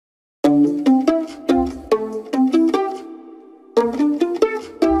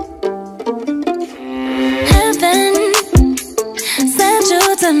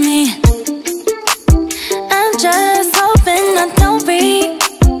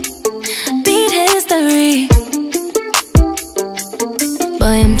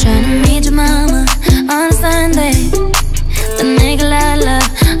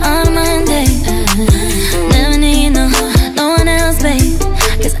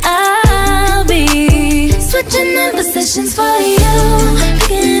positions for you.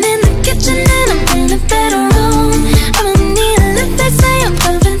 Cooking in the kitchen and I'm in the bedroom. I'ma need a lift, they say I'm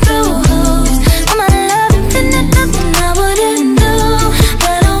pumping through holes. All my love infinite, nothing I wouldn't do,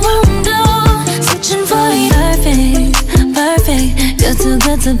 that I won't do. Searching for you, perfect, perfect. You're too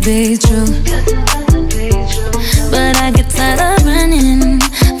good to be true. But I get tired of running,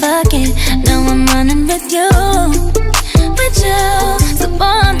 fuck it, now I'm running with you, with you. So boy,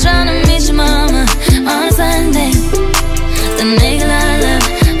 I'm tryna meet your mama on a Sunday, then make a lot of love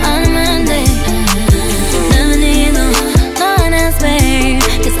on a Monday. Never need no one else, babe,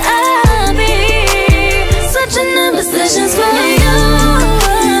 'cause I'll be switching the positions for you.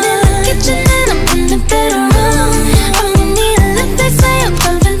 In the kitchen and I'm in the bedroom. I'ma need a lift, they say I'm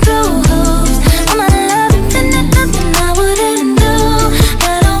pumping through holes. All my love infinite, nothing I wouldn't do,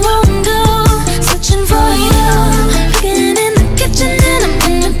 that I won't do. Switching for you. Cooking in the kitchen and I'm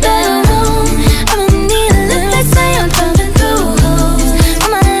in the bedroom. I'ma need a lift, they say I'm pumping through holes. All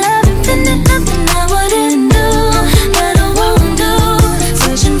my love infinite, nothing I wouldn't do, that I won't do.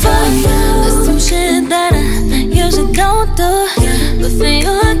 Searching for you. There's some shit that I usually don't do, but for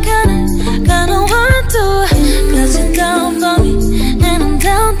you I kinda want to, 'cause you're down for me and I'm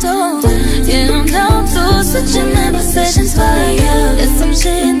down to, yeah, I'm down to. Switching my positions for you. There's some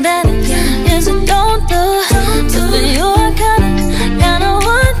shit that I usually don't do, but for you I kinda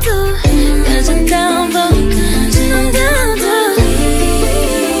want to, 'cause you're down for me and I'm down to.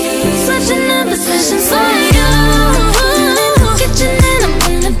 Switching my positions for you. In the kitchen and I'm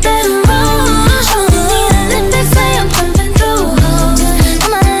in the bedroom. I'ma need a lift, they say I'm pumping through holes. All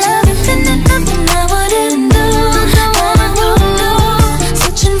my love infinite, nothing I wouldn't do, that I won't do.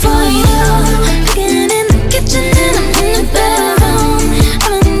 Switching for you. Cooking in the kitchen and I'm in the bedroom.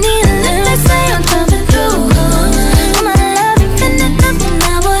 I'ma need a lift, they say I'm pumping through holes. All my love infinite, nothing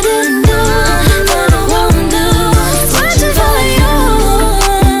I wouldn't do, that I won't do. Switching for you.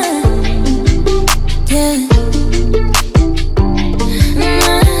 Yeah.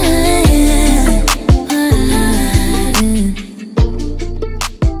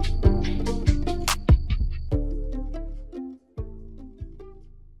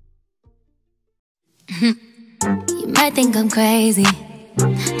 You might think I'm crazy,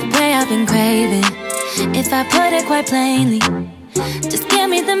 the way I've been craving. If I put it quite plainly, just give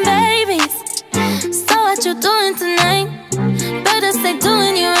me them babies. So what you doing tonight? Better stay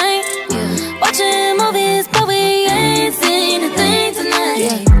doing you right. Watching movies, but we ain't seen a thing tonight.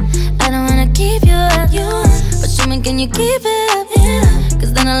 I don't wanna keep you up, but show me, can you keep it up?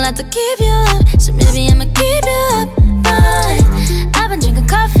 'Cause then I'll have to keep you up, so maybe I'ma keep you up. But I've been drinking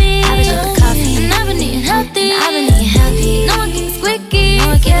coffee, and I've been eating healthy. No one keeps squeaky,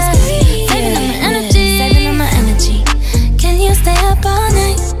 saving up my energy. Can you stay up all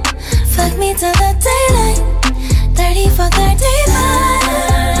night? Fuck me till the daylight. 30 for 35.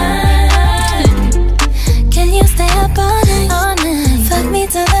 Can you stay up all night? Fuck me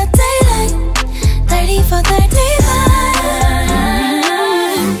till the daylight. 30 for 35.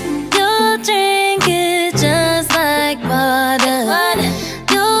 You drink it just like water.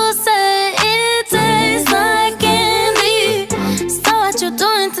 You say it tastes like candy. So what you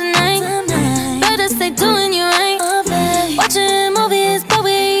doing tonight? Better stay doing you right. Watching movies, but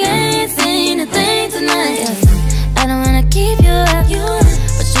we ain't seen a thing tonight. I don't wanna keep you up,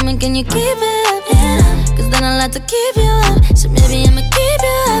 but show me, can you keep it up? 'Cause then I'll have to keep you up, so maybe I'ma keep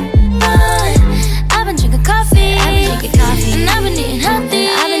you up. But I've been drinking coffee, and I've been eating healthy.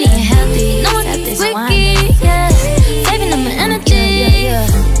 No one keeps squeaky, saving up my energy.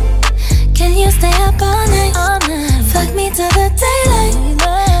 Can you stay up all night? Fuck me till the daylight.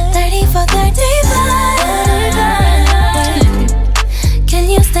 30 for 35. Can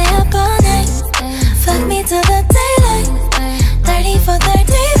you stay up all night? Fuck me till the daylight. 30 for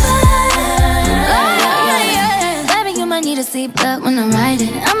 35. Baby, you might need a seatbelt when I'm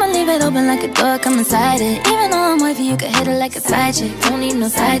riding. I'ma leave it open like a door, come inside it. Even though I'm wavy, you can hit it like a side chick. Don't need no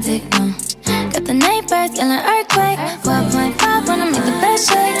side dick, no. Got the neighbors yelling earthquake. 12.5 when I make the best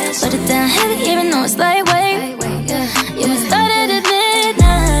shake. Put it down heavy even though it's lightweight. Yeah, we started at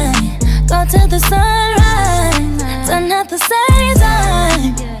midnight, go till the sunrise. Done at the same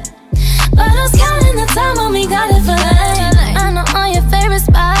time, but who's counting the time when we got it for life? I know all your favorite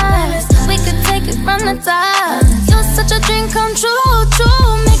spots, we could take it from the top. You're such a dream come true, true.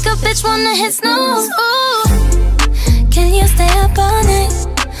 Make a bitch wanna hit snooze. Ooh. Can you stay up all night?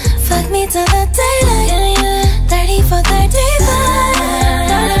 Fuck me till the daylight. 30 for 35.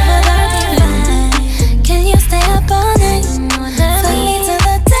 30 for 35. Can you stay up all night? Fuck me till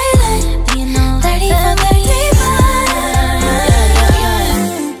the daylight. 30 for 35.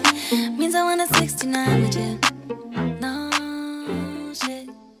 Means I want a 69 with you. No.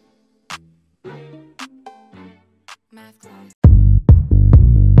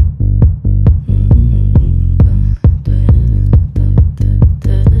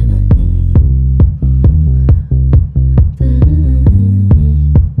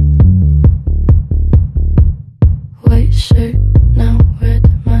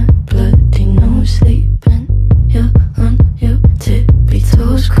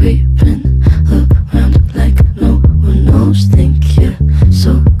 creeping around like no one knows. Think you're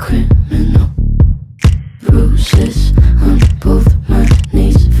so criminal. Bruises on both my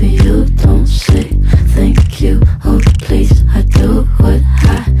knees for you. Don't say thank you, oh please. I do what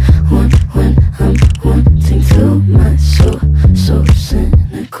I want when I'm wanting to. My soul so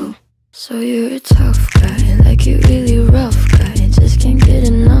cynical. So you're a tough guy, like you really rough guy. Just can't get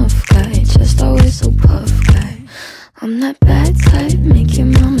enough guy, just always so puff guy. I'm that bad type, make your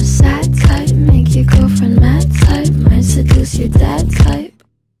mama sad type, make your girlfriend mad type, might seduce your dad type.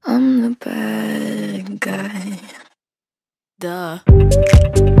 I'm the bad guy. Duh.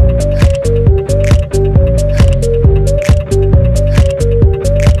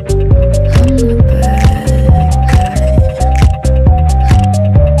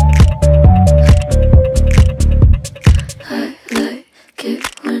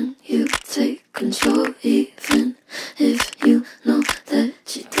 Control, even if you know that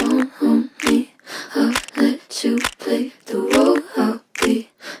you don't own me. I'll let you play the role. I'll be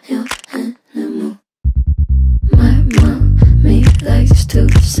your animal. My mommy likes to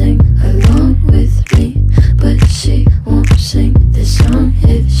sing along with me, but she won't sing this song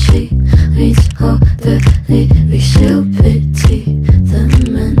if she reads all the lyrics. She'll pity the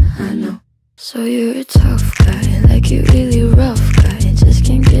men I know. So you're a tough guy, like you really rough guy. Just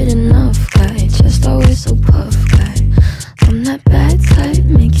can't get enough guy, just always so puff guy. I'm that bad type,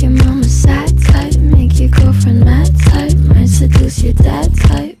 make your mama sad type, make your girlfriend mad type, might seduce your dad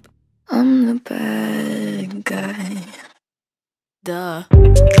type. I'm the bad guy. Duh.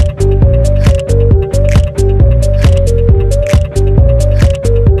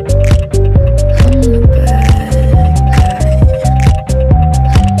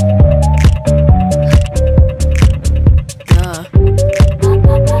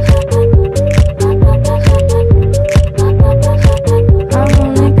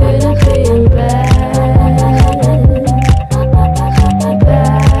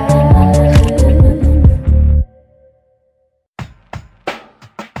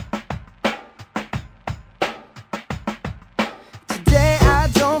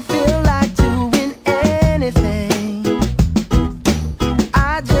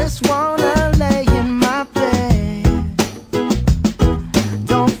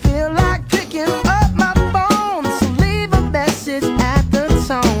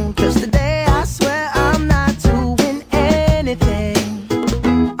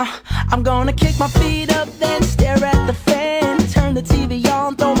 I'm gonna kick my feet up, then stare at the fan. Turn the TV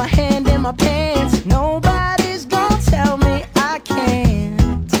on, throw my hand in my pants. Nobody's gonna tell me I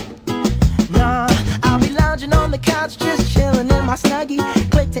can't. Nah, I'll be lounging on the couch, just chilling in my Snuggie.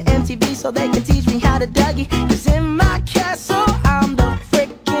 Click to MTV so they can teach me how to Dougie. Cause in my castle, I'm the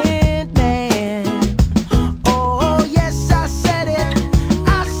freaking man. Oh, yes, I said it.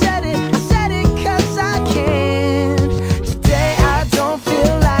 I said it. I said it cause I can. Today I don't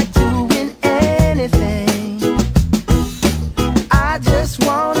feel like doing anything. I just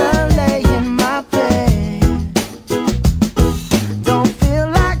wanna lay in my bed. Don't feel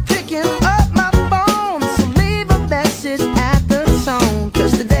like picking up my phone, so leave a message at the tone.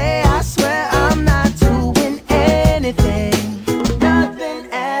 Cause today I swear I'm not doing anything.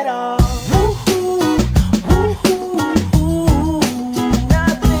 Nothing at all. Woohoo, woohoo,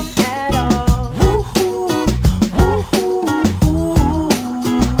 nothing at all. Woohoo, woohoo.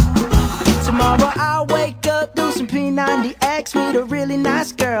 Tomorrow I'll wake up, do some P90X, meet a really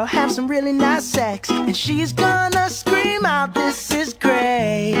nice girl, have some really nice sex, and she's gonna scream out, "This is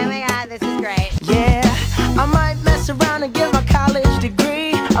great." Oh my god, this is great. Yeah, I might mess around and get my college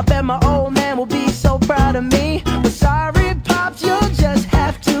degree. I bet my old man will be so proud of me. But sorry, Pops, you'll just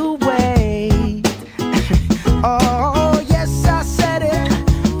have to wait. Oh, yes, I said it.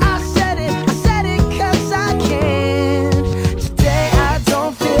 I said it. I said it cause I can. Today I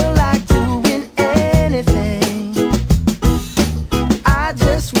don't feel like doing anything. I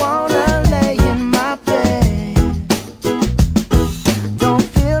just wanna lay in my bed. Don't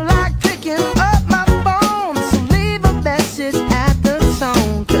feel like picking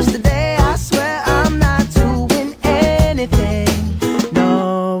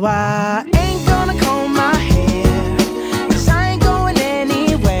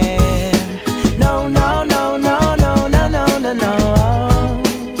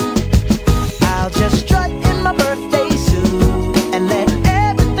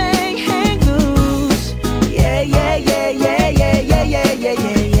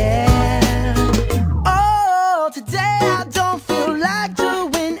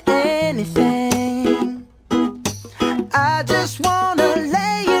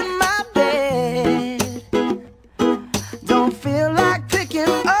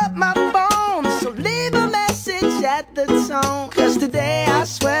set the tone. 'Cause today I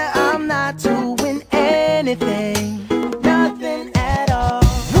swear I'm not doing anything, nothing at all.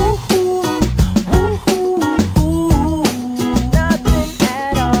 Woo-hoo, woo-hoo, woo-hoo, nothing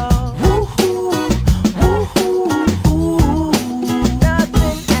at all. Woo-hoo, woo-hoo, woo-hoo,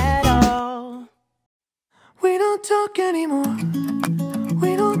 nothing at all. We don't talk anymore.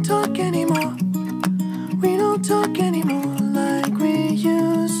 We don't talk anymore. We don't talk anymore like we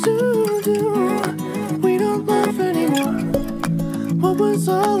used to do. We don't laugh anymore. What was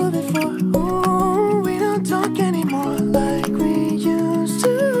all of it for? Ooh, we don't talk anymore like we used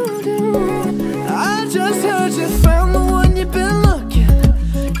to do. I just heard you found the one you've been looking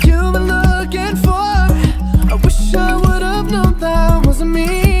for. I wish I would have known that wasn't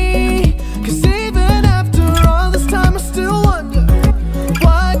me. 'Cause even after all this time I still wonder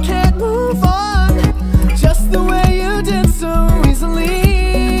why I can't move on just the way you did so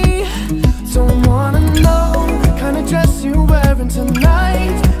easily. Don't wanna know the kind of dress you're wearing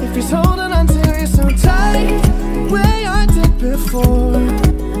tonight, if he's holding on to you so tight, the way I did before.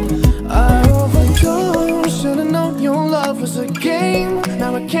 I overdosed, should've known your love was a game.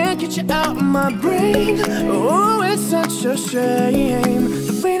 Now I can't get you out of my brain. Oh, it's such a shame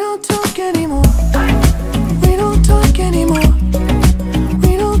that we don't talk anymore. We don't talk anymore.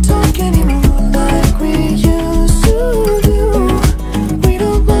 We don't talk anymore like we used to do. We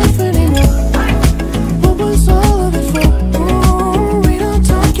don't laugh anymore. What was all of it for? Ooh, we don't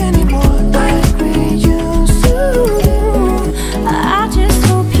talk anymore like we used to do. I just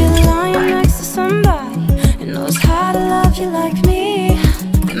hope you're lying next to somebody who knows how to love you like me.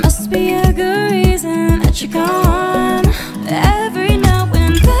 There must be a good reason that you're gone. Every now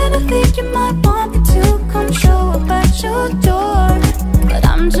and then I think you might want me to come show up at your door, but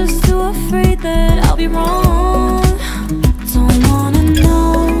I'm just too afraid that I'll be wrong. Don't wanna know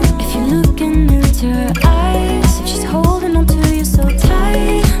if you're looking into her eyes, if she's holding on to you so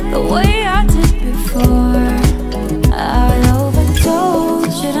tight, the way I did before. I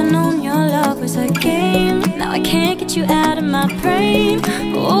overdosed, should've known your love was a game. Now I can't get you out of my brain.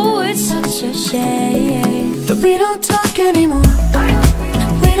 Oh, it's such a shame that we don't talk anymore.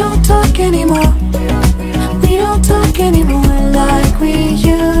 We don't talk anymore. We don't talk anymore like we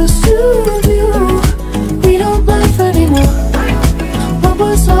used to do. We don't laugh anymore. What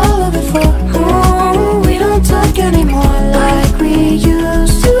was all of it for? Oh, we don't talk anymore like we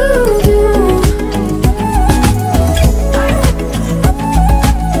used to do.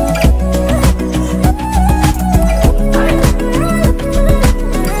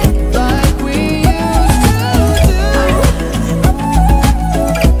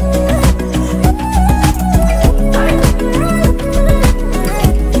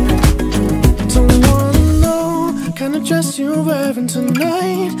 You're wearing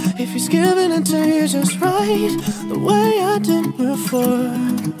tonight, if he's giving it to you just right, the way I did before.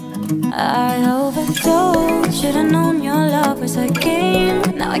 I overdosed, should've known your love was a game.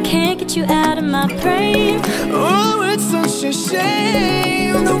 Now I can't get you out of my brain. Oh, it's such a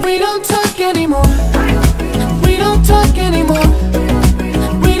shame that we don't talk anymore. We don't talk anymore.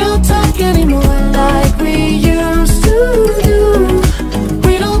 We don't talk anymore like we used to do.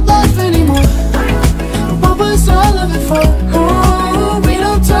 We don't laugh anymore. What was all of it for? Oh, we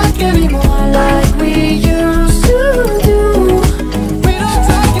don't talk anymore like we used to do. We don't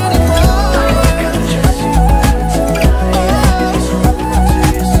talk anymore.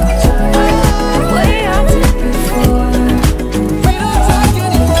 The way I did before. We don't talk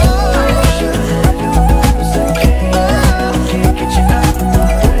anymore. Can't get you out of my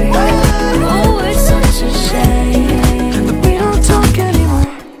brain. Oh, it's such a shame that we don't talk anymore.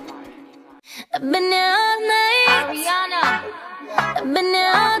 I've been here all night, Ariana. I've been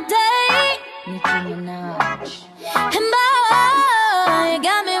here all day, Nicki Minaj. And boy, you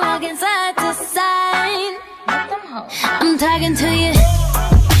got me walking side to side. I'm talking to you.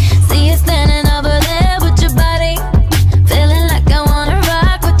 See you standing over there with your body, feeling like I wanna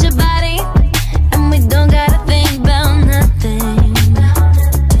rock with your body, and we don't gotta think about nothing.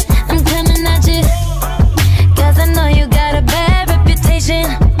 I'm coming at you, 'cause I know you got a bad reputation.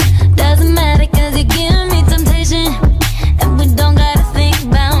 Doesn't matter 'cause you give me temptation, and we don't gotta think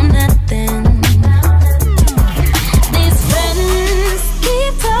about nothing. These friends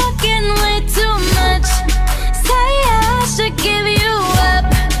keep talking way too much, say I should give you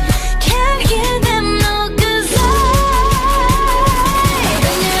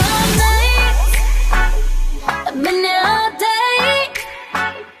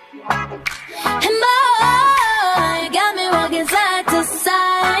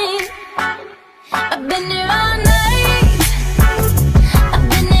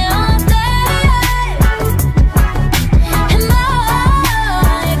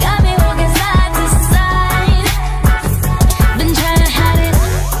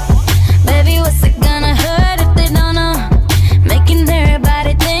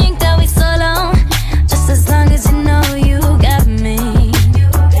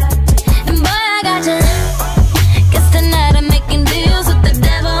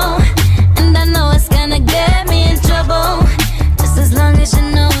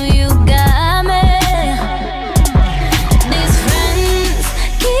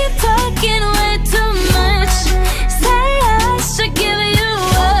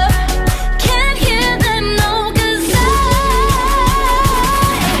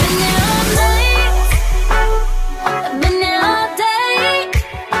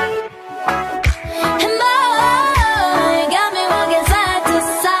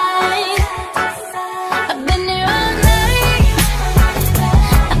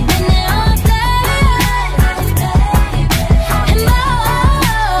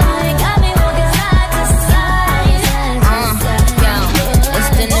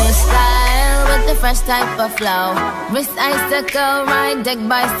type of flow. Wrist icicle, ride deck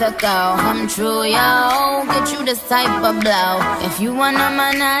bicycle. Come true, yo. Get you this type of blow. If you wanna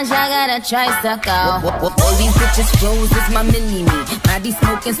manage, I got a tricycle. All these bitches flows is my mini-me. Body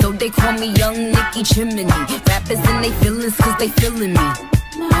smoking, so they call me Young Nicky Chimney. Rappers and they feelings, cause they feeling me.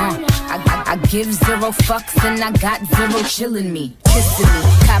 I give zero fucks and I got zero chillin' me. Kissing me,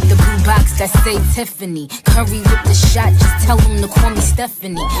 cop the blue box that say Tiffany. Curry with the shot, just tell them to call me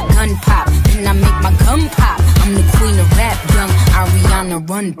Stephanie. Gun pop, then I make my gun pop. I'm the queen of rap, young Ariana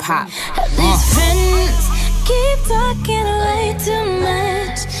Run Pop. These friends keep talking way too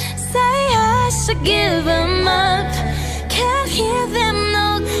much. Say I should give them up. Can't hear them no,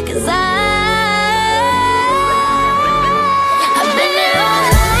 cause I've been there all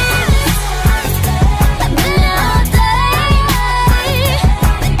night. I've been there all day.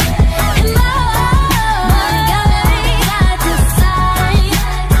 And my heart got me side to side.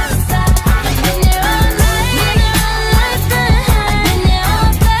 I've been there all night. I've been there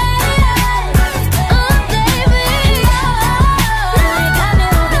all day. Oh baby, got me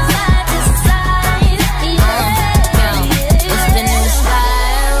moving side to side. It's the new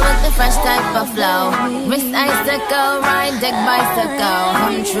style with the fresh type of flow. Wrist icicle, ride deck bicycle.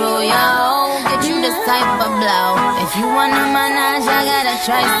 Come true, yo. Get you this type of blow. If you wanna manage, I got a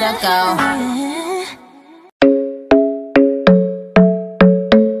tricycle.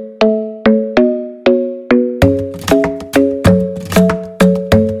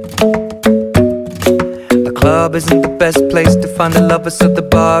 The club isn't the best place to find a lover, so the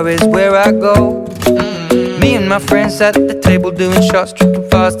bar is where I go. Me and my friends at the table doing shots, tripping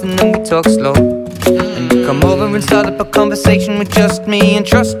fast, and then we talk slow. And you come over and start up a conversation with just me, and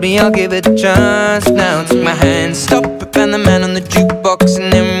trust me, I'll give it a chance. Now take my hand, stop it, and the man on the jukebox,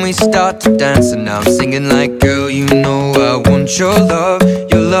 and then we start to dance. And now I'm singing like, girl, you know I want your love.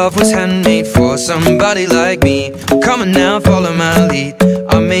 Your love was handmade for somebody like me. Come on now, follow my lead.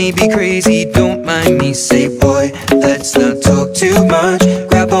 I may be crazy, don't mind me. Say, boy, let's not talk too much.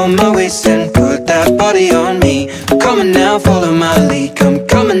 Grab on my waist and put that body on me. Come on now, follow my lead.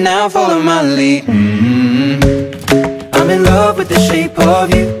 Come on now, follow my lead. I'm in love with the shape of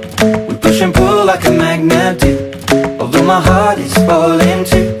you. We push and pull like a magnet do. Although my heart is falling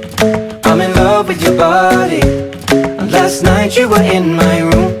too. I'm in love with your body. Last night you were in my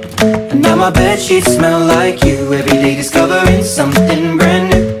room, and now my bedsheets smell like you. Every day discovering something brand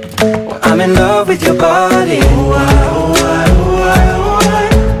new. Well, I'm in love with your body.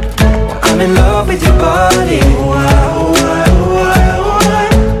 I'm in love with your body.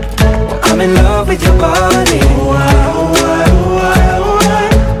 I'm in love with your body.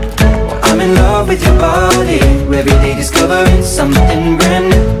 I'm in love with your body. Every day discovering something brand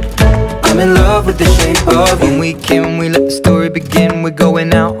new. I'm in love with the shape of you. When we came, we let the story begin. We're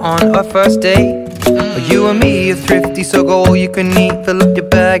going out on our first date. You and me are thrifty, so go all you can eat. Fill up your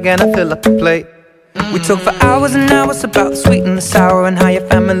bag and I fill up the plate. We talk for hours and hours about the sweet and the sour, and how your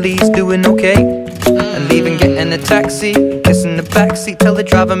family's doing okay. And leaving, getting a taxi, kissing the backseat, tell the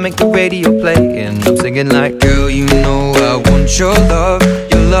driver make the radio play. And I'm singing like, girl, you know I want your love.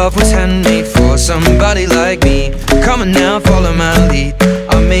 Your love was handmade for somebody like me. Come on now, follow my lead.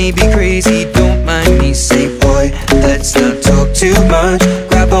 I may be crazy, don't mind me. Say, boy, let's not talk too much.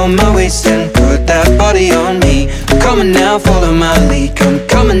 Grab on my waist and put that body on me. Come on now, follow my lead.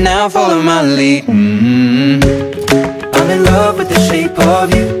 Come on now, follow my lead. I'm in love with the shape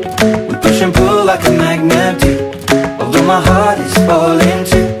of you. We push and pull like a magnet do. Although my heart is falling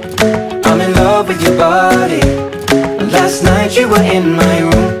too. I'm in love with your body. Last night you were in my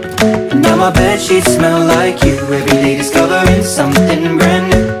room, and now my bedsheets smell like you. Every day discovering something brand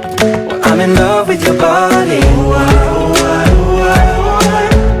new. Well, I'm in love with your body.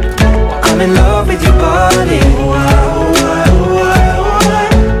 I'm in love with your body.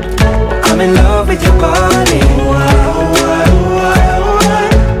 I'm in love with your body.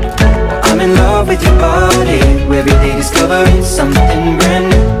 I'm in love with your body. Every day discovering something brand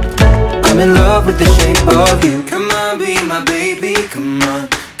new. I'm in love with the shape of you. Come on, be my baby, come on.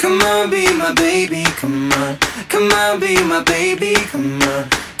 Come on, be my baby, come on. Come on, be my baby, come on.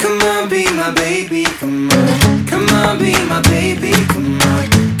 Come on, be my baby, come on. Come on, be my baby, come on.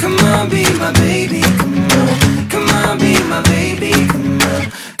 Come on, be my baby, come on. Come on, be my baby, come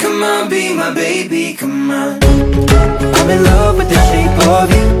on. Come on, be my baby, come on. I'm in love with the shape of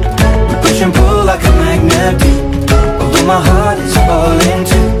you. We push and pull like a magnet do. Although my heart is falling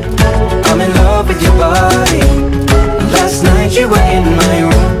too. I'm in love with your body. Last night you were in my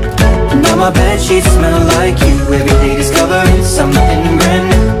room, and now my bedsheets smell like you. Every day discovering something brand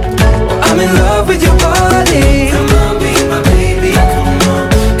new. I'm in love with your body. Come on, be my baby, come on.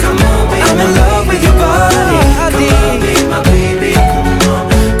 Come on, be I'm in love with your body.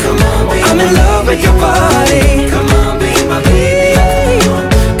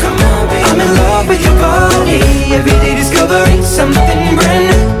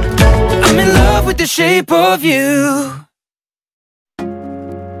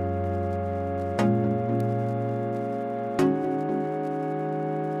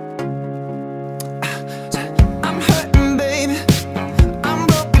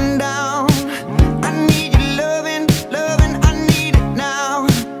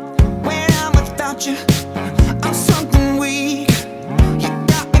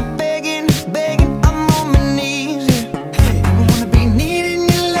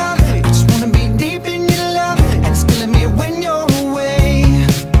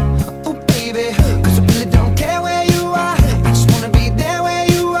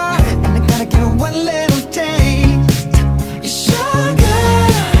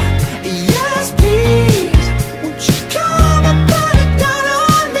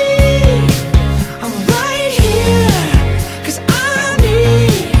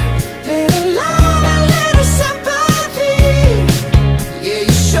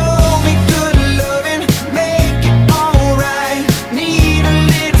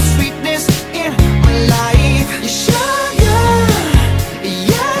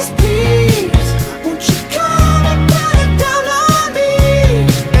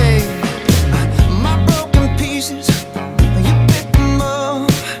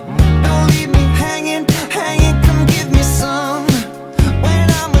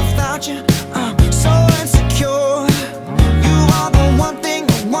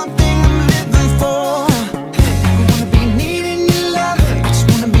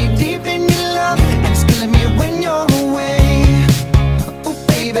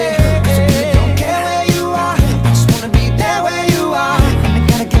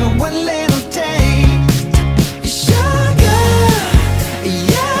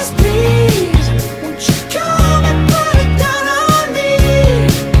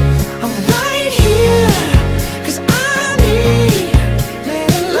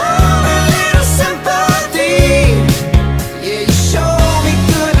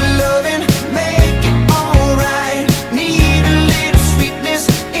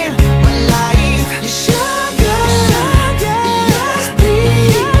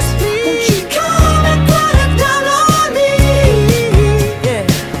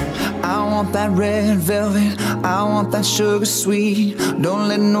 that red velvet, I want that sugar sweet. Don't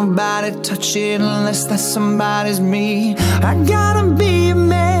let nobody touch it unless that somebody's me. I gotta be a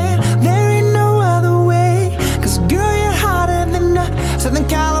man, there ain't no other way. Cause girl, you're hotter than a Southern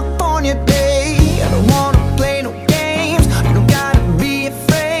California day. I don't wanna play no games, you don't gotta be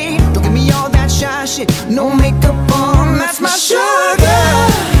afraid. Don't give me all that shy shit, no makeup on, that's my sugar.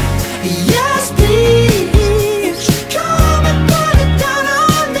 Yes, please.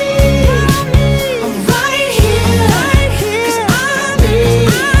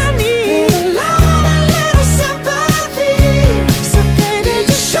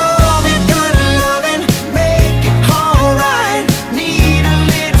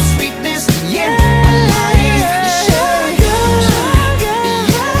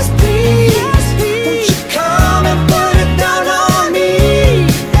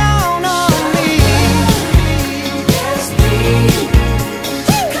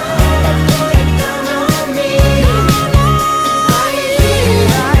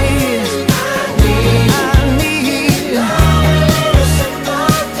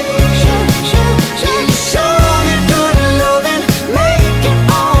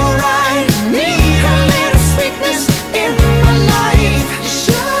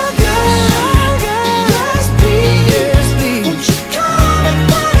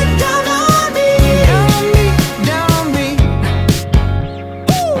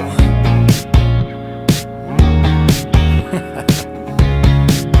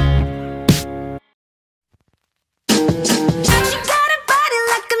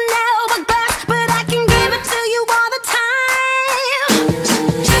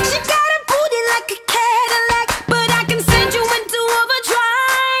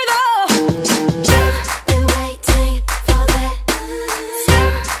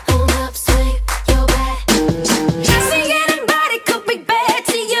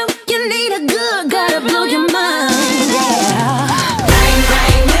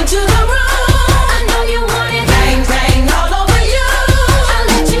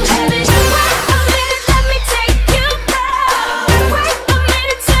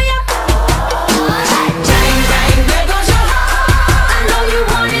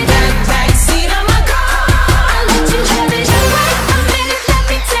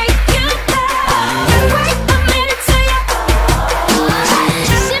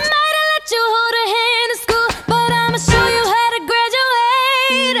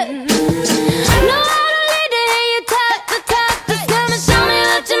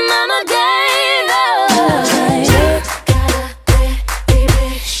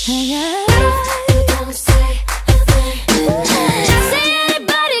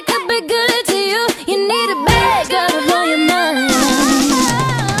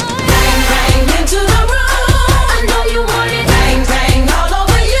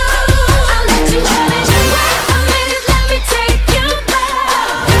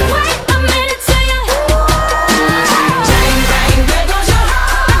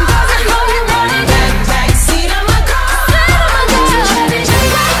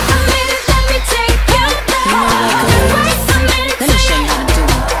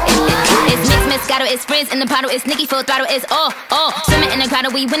 It's Nicki full throttle, it's swimming in the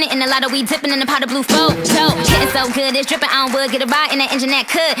grotto, we winning in the lotto, we dipping in the pot of blue photo. Getting so good, it's dripping on wood, get a ride in that engine that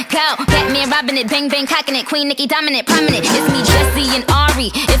could go. Batman robbing it, bang bang cocking it, Queen Nicki dominant, prominent. It's me, Jesse and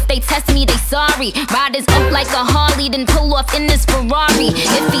Ari. If they test me, they sorry. Riders up like a Harley, then pull off in this Ferrari.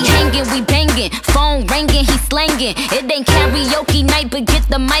 If he hanging, we banging. Phone ringing, he slanging. It ain't karaoke night, but get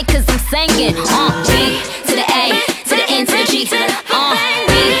the mic 'cause I'm singing. B to the A, to the N to the G. B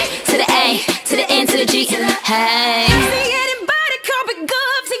to the A, to the N to the G. Hey. See anybody come be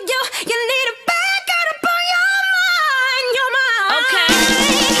good to you? You need a back out up on your mind, your mind. Okay.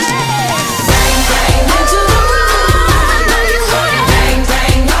 Bang bang into the room. I know you want it. Bang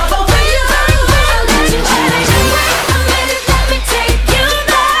bang all over you. I'll let you have it. Wait a minute, let me take you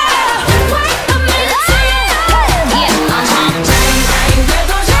there. Wait a minute, yeah. Bang bang, there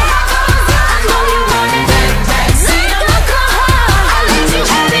goes your heart. I know you want it. Bang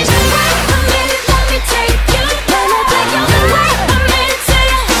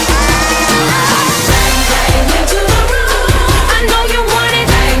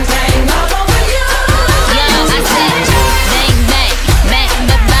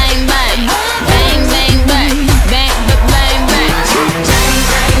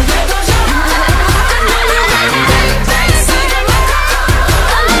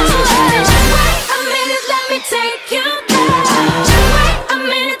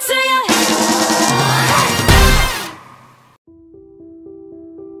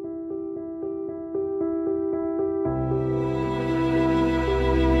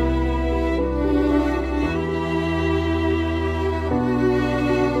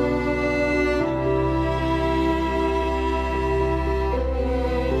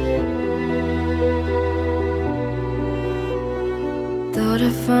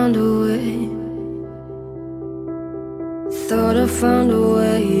found a way. Thought I found a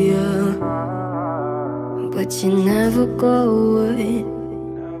way, yeah. But you never go away.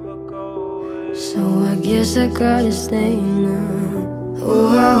 So I guess I gotta stay now. Oh,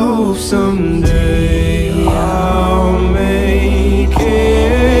 I hope someday I'll make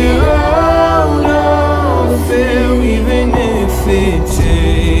it out of it, even if it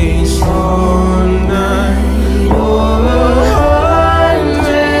takes all night or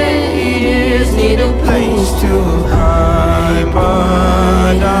 100 years. Need a place to hide,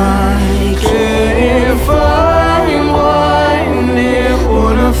 but I can't find one near.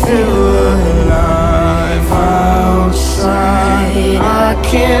 Wanna feel alive outside. I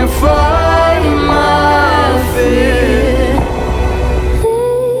can't find my fear.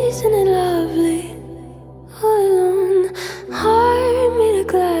 Isn't it lovely? All alone, heart made of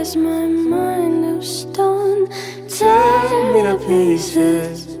glass, my mind of stone. Tear me to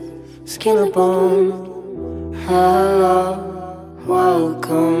pieces, skin and bone. Hello,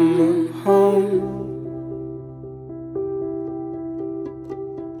 welcome home.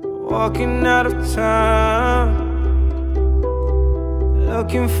 Walking out of town,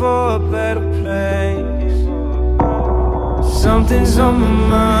 looking for a better place. Something's on my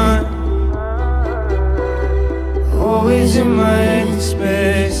mind, always in my empty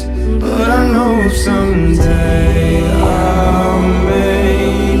space. But I know someday I'll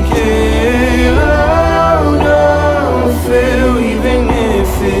make it out of it, even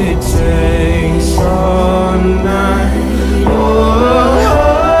if it takes all night or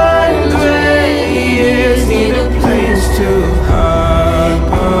 100 years. Need a place to hide,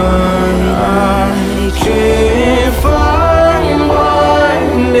 but I can't find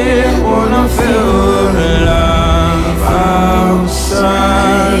one near. Wanna feel alive outside.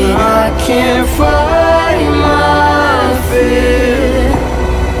 I can't find my fear.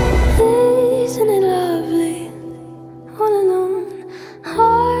 Isn't it lovely? All alone,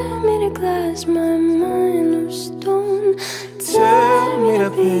 heart made of glass, my mind of stone. Tear me to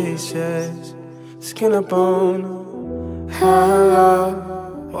pieces, skin and bone. Hello,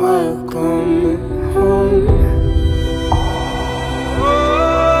 welcome home.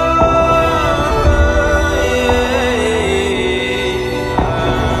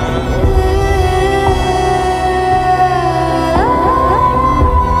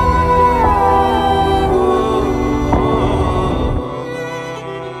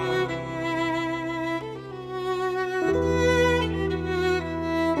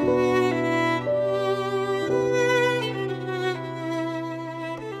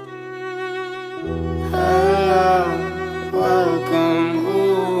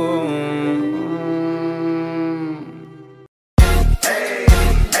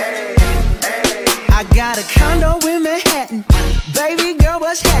 I got a condo in Manhattan. Baby girl,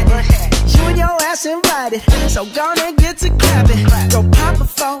 what's happening? You and your ass invited, so gonna get to clapping. Go pop it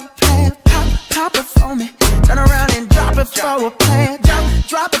for a plan, pop it for me. Turn around and drop it for a plan,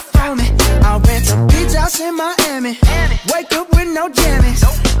 drop it for me. I'll rent a beach house in Miami. Wake up with no jammies.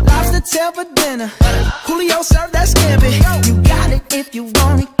 Lobster tail for dinner. Julio served that scampi. You got it if you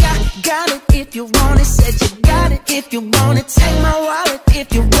want it. Got it if you want it. Said you got it if you want it. Take my wallet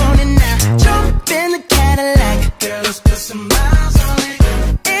if you want it now. Jump in the Cadillac. Girl, let's put some miles on it.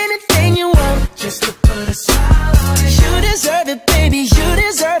 Anything you want, just to put a smile on it. You deserve it, baby. You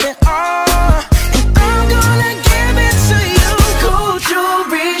deserve it all. And I'm gonna give it to you. Gold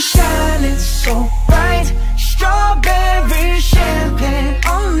jewelry shining so bright. Strawberry champagne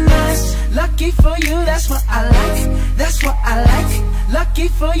on us. Lucky for you, that's what I like. That's what I like. Lucky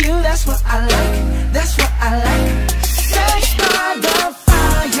for you, that's what I like. That's what I like. Sex by the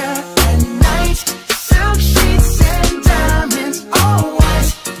fire at night. Silk sheets and diamonds, all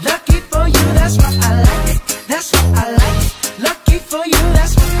white. Lucky for you, that's what I like. That's what I like. Lucky for you,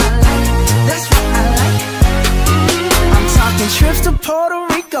 that's what I like. That's what I like. I'm talking trips to Puerto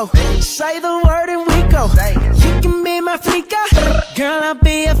Rico. Say the word and we go. You can be my flica, girl, I'll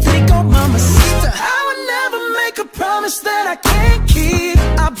be a flico, mamacita. I would never make a promise that I can't keep.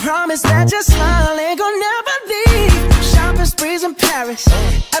 I promise that your smile ain't gonna never leave. Shopping sprees in Paris,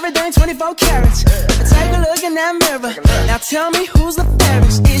 everything 24 carats. Take a look in that mirror. Now tell me who's the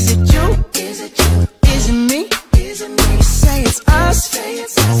fairest. Is it you? Is it you? Is it me? Is it me? Say it's us,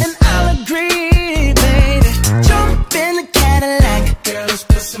 and I'll agree, baby. Jump in the Cadillac. Girl, let's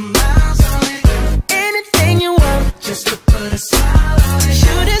put some miles on it. Anything you want, just to put a smile on it.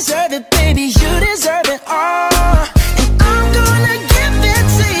 You deserve it, baby. You deserve it all. And I'm gonna give it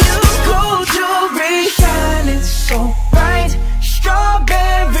to you. Gold jewelry shining so bright.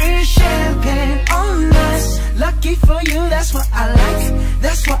 Strawberry champagne on us. Lucky for you, that's what I like.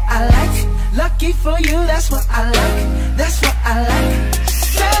 That's what lucky for you, that's what I like, that's what I like.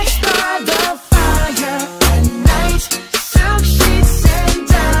 Sex by the fire at night, silk sheets and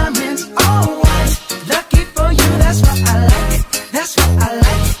diamonds, all white. Lucky for you, that's what I like, that's what I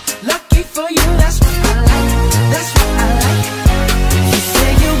like. Lucky for you, that's what I like, that's what I like. You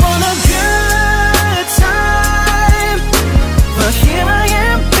say you want a good time, but here I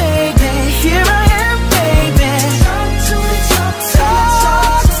am, baby, here I am, baby. Talk to me, talk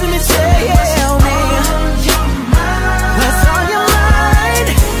to me, tell me what's on your mind.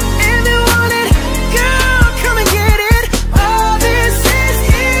 If you want it, girl, come and get it. All this is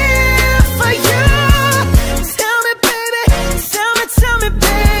here for you. Tell me, baby, tell me,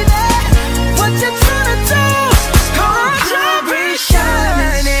 baby, what you tryna do? Strawberry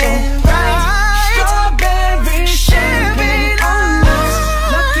shining bright, strawberry champagne on us.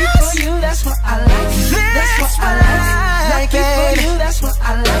 Lucky for you, that's what I like, that's what I like. Lucky for you, that's what I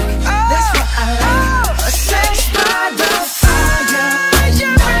like, that's what I like. Sex by the fire,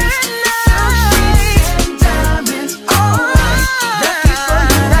 diamonds, all white. Lucky for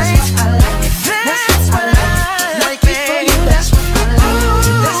you, that's what I like, that's what I like. Lucky for you, that's what I like,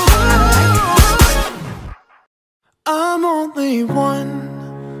 that's what I like. I'm only one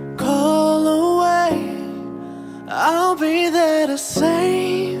call away. I'll be there to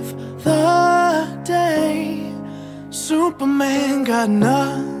save the day. Superman got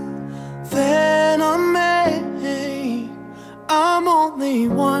nothing on me. I'm only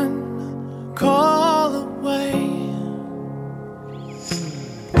one call away.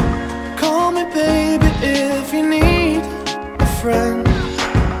 Call me baby if you need a friend.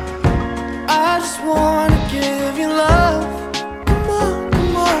 I just wanna give you love. Come on,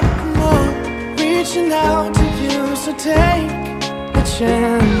 come on, come on. Reaching out to you, so take a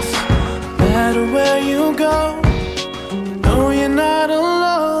chance. No matter where you go, you know you're not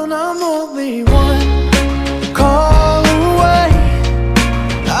alone. I'm only one call away.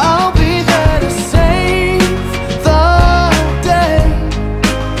 I'll be there to save the day.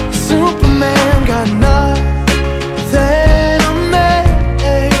 Superman got nothing on me.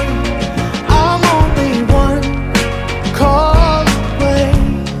 I'm only one call away.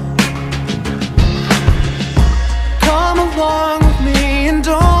 Come along with me and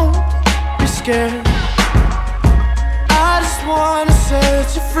don't be scared. I just wanna set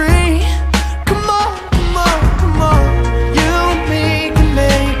you free. Come on, come on, come on. You and me can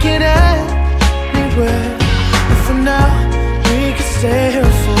make it anywhere. And for now, we can stay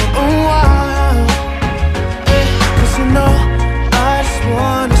here for a while. Cause you know, I just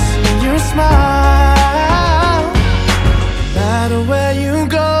wanna see you smile. No matter where you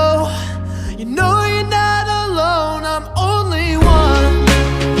go, you know you're not alone. I'm only one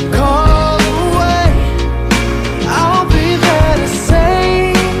call away. I'll be there to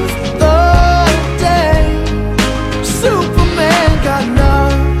save the day. Superman got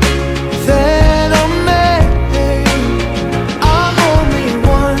nothing on me. I'm only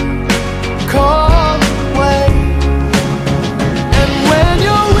one call away. And when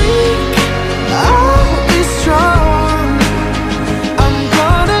you're weak, I'll be strong. I'm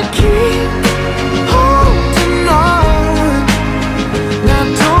gonna keep holding on. Now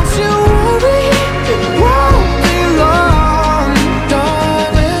don't you worry, it won't be long,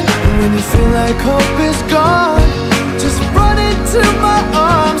 darling. And when you feel like hope is gone, just run into my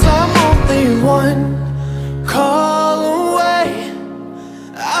arms. I'm only one call away.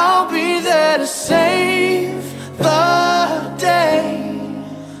 I'll be there to save the day.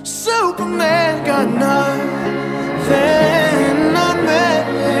 Superman got nothing on me.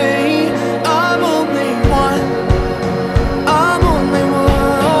 I'm only one. I'm only one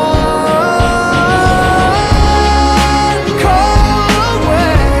call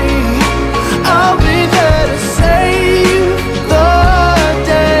away. I'll be there to save the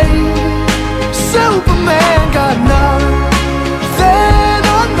day. Superman got nothing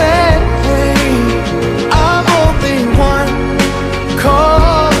on me. I'm only one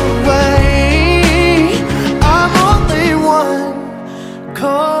call away. I'm only one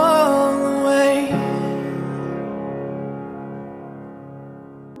call away.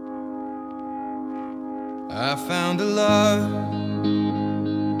 I found a love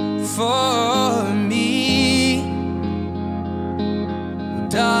for me.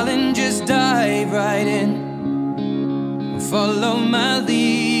 Darling, just dive right in. Follow my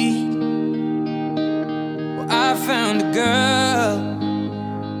lead. Well, I found a girl,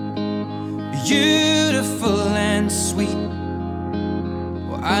 beautiful and sweet.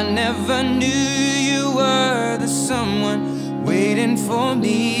 Well, I never knew you were the someone waiting for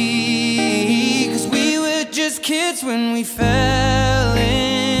me. 'Cause we were just kids when we fell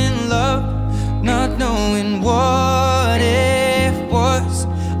in love.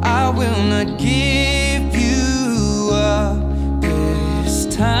 wanna give you up this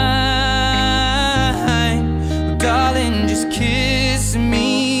time. Darling, just kiss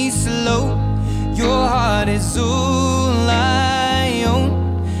me slow. Your heart is all I own,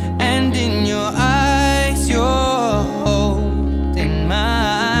 and in your eyes you're holding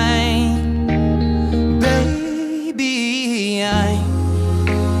mine. Baby,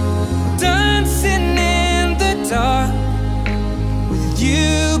 I'm dancing in the dark with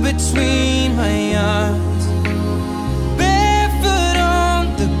you between my arms, barefoot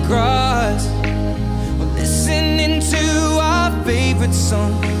on the grass, listening to our favorite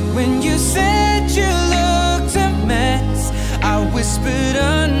song. When you said you looked a mess, I whispered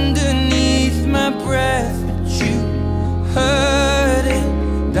underneath my breath, but you heard it.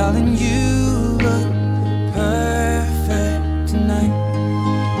 Darling, you look perfect tonight.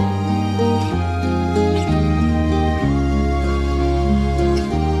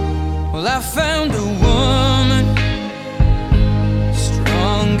 Well, I found a woman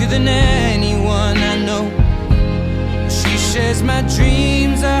stronger than anyone I know. She shares my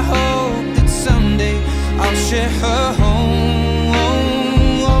dreams. I hope that someday I'll share her home.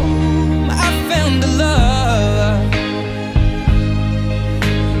 I found a love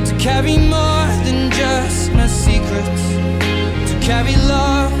to carry more than just my secrets, to carry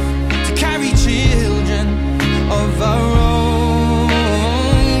love, to carry children of our own.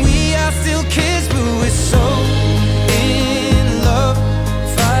 We are still kids, but we're so in love,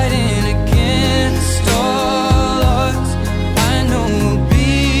 fighting against all odds. I know we'll be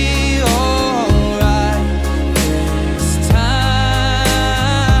alright this time.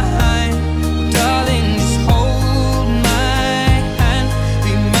 Darling, just hold my hand,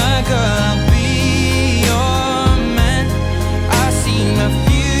 be my girl, I'll be your man. I see my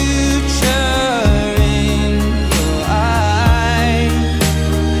future in your eyes.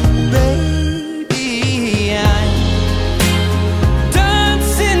 Baby, I'm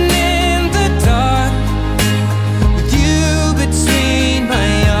dancing in the dark with you between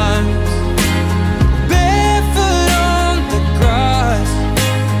my arms, barefoot on the grass,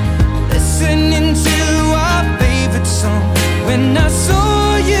 listening to our favorite song. When I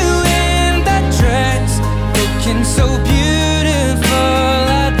saw you in that dress, looking so beautiful,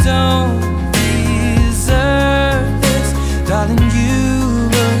 I don't deserve this. Darling, you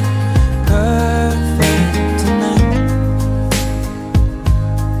look perfect tonight.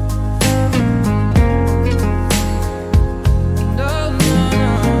 No, no,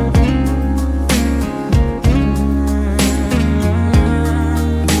 no.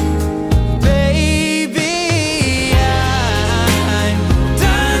 Baby, I'm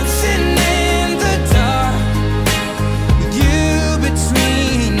dancing in the dark with you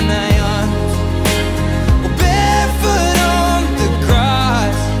between my arms, barefoot on the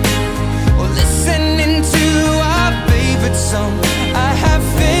grass, or listening to our favorite song. I have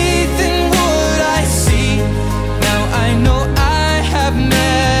faith in what I see. Now I know I have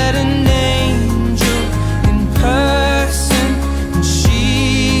met an angel in person, and she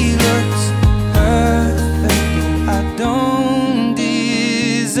looks perfect. I don't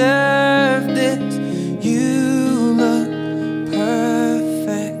deserve this. You look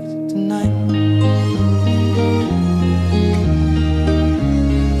perfect tonight.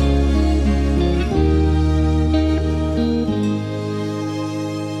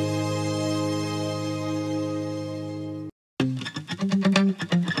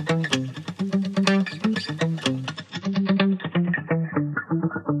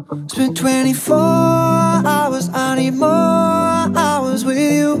 Spent 24 hours, I need more hours with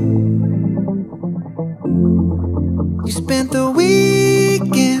you. You spent the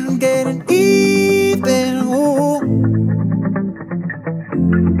weekend getting even. Ooh.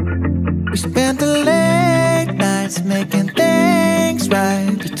 We spent the late nights making things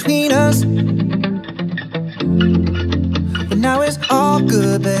right between us. But now it's all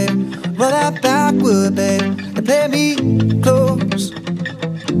good, babe. Roll that backward, babe, and play me close.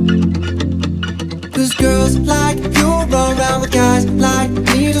 'Cause girls like you run around with guys like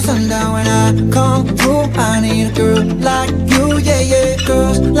me till sundown. When I come through, I need a girl like you, yeah, yeah.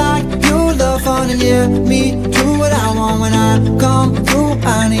 Girls like you love fun and yeah, me do what I want. When I come through,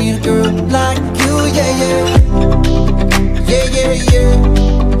 I need a girl like you, yeah, yeah. Yeah, yeah, yeah.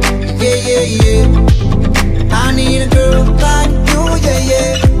 Yeah, yeah, yeah. I need a girl like you, yeah,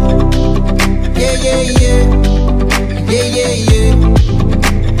 yeah. Yeah, yeah, yeah. Yeah, yeah, yeah.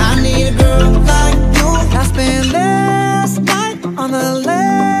 I need a girl like you. I spent last night on the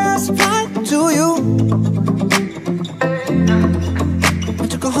last flight to you. I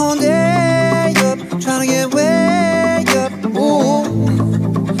took a whole day up, trying to get way up. Ooh.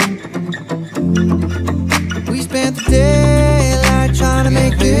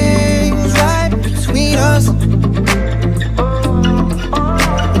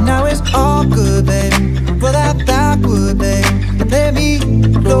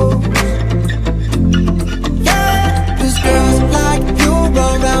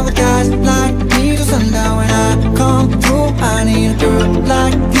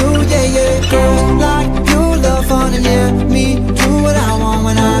 like you, yeah, yeah. Girls like you love fun and yeah, me do what I want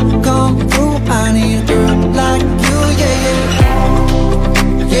when I come through. I need a girl like you, yeah, yeah.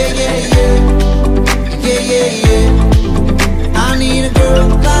 Yeah, yeah, yeah. Yeah, yeah, yeah. I need a girl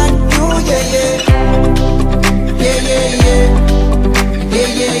like you, yeah, yeah. Yeah, yeah, yeah. Yeah,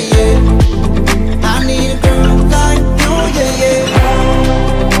 yeah, yeah. I need a girl like you, yeah, yeah.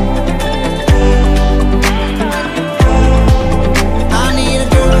 I need a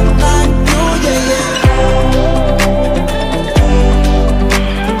girl like you, yeah, yeah.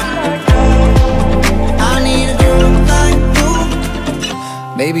 I need a girl like you.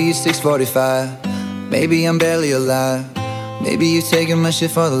 Maybe it's 6:45. Maybe I'm barely alive. Maybe you're taking my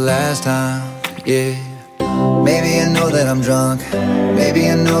shit for the last time. Yeah. Maybe I know that I'm drunk. Maybe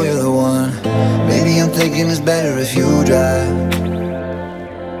I know you're the one. Maybe I'm thinking it's better if you drive.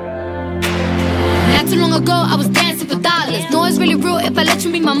 Not too long ago, I was dancing for dollars. No, it's really real if I let you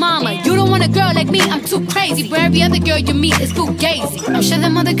meet my mama. You don't want a girl like me, I'm too crazy. Where every other girl you meet is fugazi. I'm sure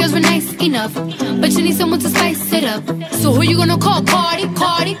them other girls were nice enough, but you need someone to spice it up. So who you gonna call? Cardi,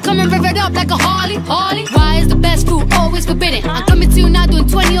 Cardi. Come and rev it up like a Harley, Harley. Why is the best food always forbidden? I'm coming to you now doing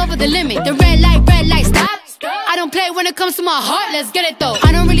 20 over the limit. The red light, stop. I don't play when it comes to my heart, let's get it though.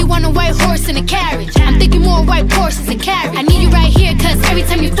 I don't really want a white horse in a carriage. I'm thinking more white horses and carriage. I need you right here, cause every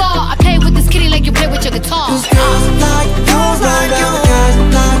time you fall, I play with this kitty like you play with your guitar. Cause girls like you, right now, guys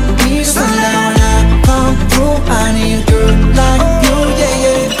like me. So now when I come through, I need a girl like you, yeah,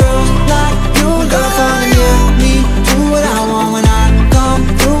 yeah. Girls like you, love fun, yeah. Me do what I want when I come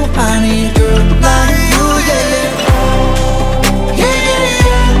through. I need a girl like you, yeah, yeah. Yeah, yeah,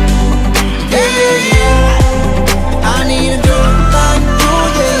 yeah. Yeah, yeah, yeah. I need a girl like you,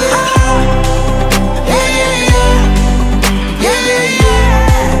 yeah, yeah. Yeah, yeah, yeah. Yeah, yeah, yeah.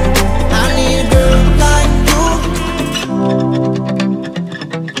 I need a girl like you.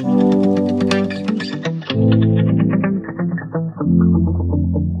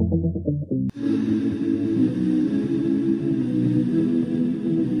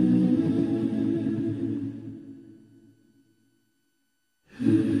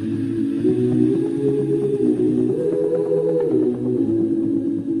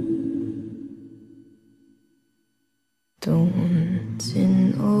 Don't you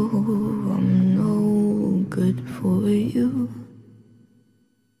know I'm no good for you?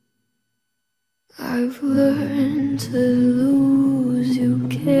 I've learned to lose, you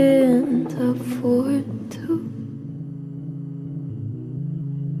can't afford to.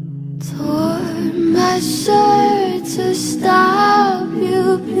 Tore my shirt to stop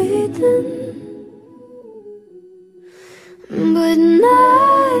you bleeding, but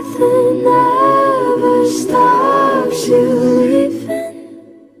nothing ever stops you leaving.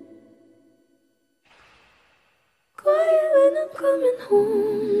 Quiet when I'm coming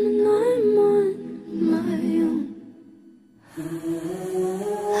home and I'm on my own.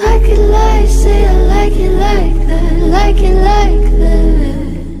 I could lie, say I like it like that, like it like that.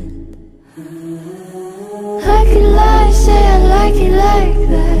 I could lie, say I like it like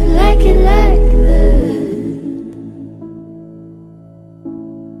that, like it like that.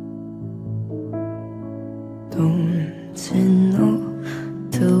 Don't you know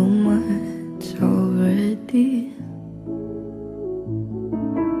too much already?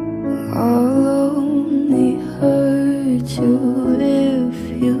 I'll only hurt you if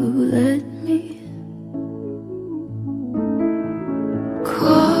you let me.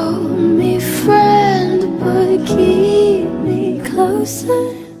 Call me friend, but keep me closer.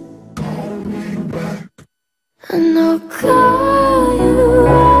 And I'll call you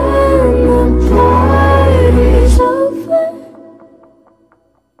when the party's over.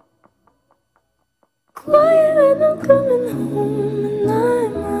 Quiet when I'm coming home and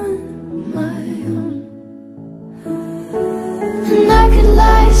I'm on my own. And I could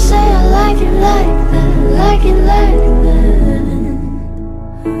lie, say I like it like that, like it like that.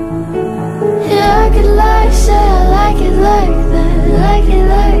 Yeah, I could lie, say I like it like that, like it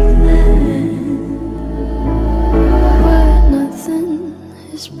like that. But nothing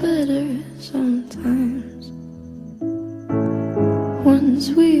is better sometimes. Once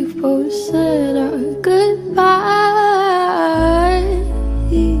we've both said our goodbyes,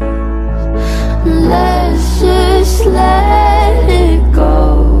 let's just let it go.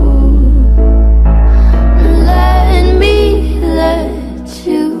 Let me let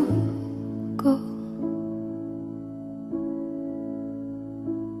you go.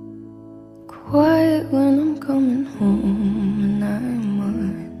 Quiet when I'm coming home and I'm on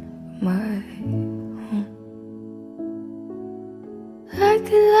my own. I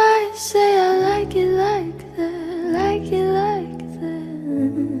could lie, say I like it like that, like it like that.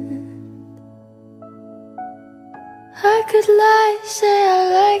 could lie, say I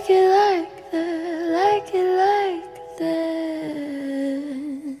like it like that, like it like that.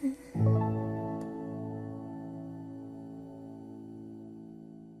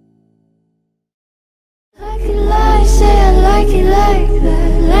 I could lie, say I like it like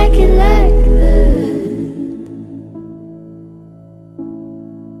that, like it like that.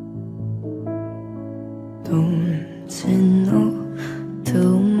 Don't you know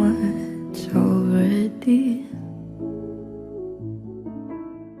too much already?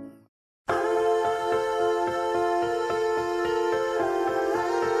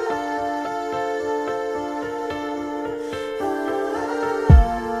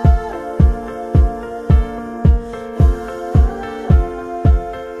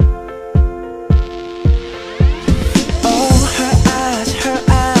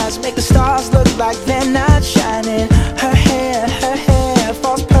 Like they're not shining. Her hair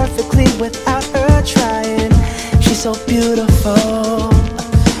falls perfectly without her trying. She's so beautiful,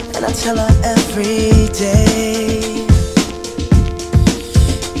 and I tell her every day.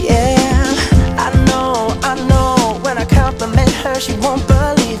 Yeah, I know, when I compliment her, she won't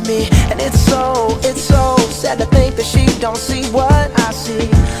believe me. And it's so sad to think that she don't see what I see.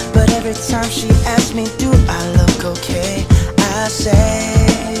 But every time she asks me, do I look okay, I say,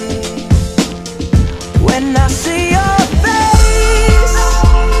 when I see your face,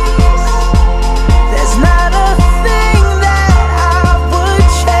 there's not a thing that I would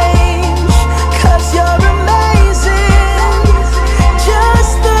change, 'cause you're amazing,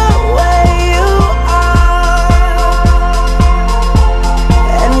 just the way you are.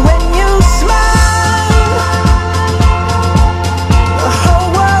 And when you smile, the whole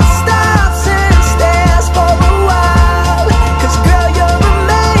world stops and stares for a while, 'cause girl, you're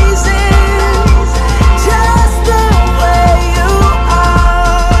amazing, just the way you are.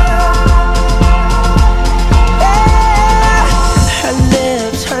 Yeah. Her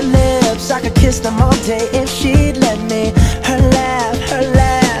lips, I could kiss them all day if she'd let me. Her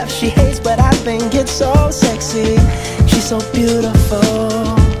laugh, she hates but I think it's so sexy. She's so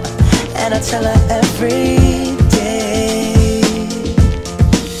beautiful, and I tell her every day.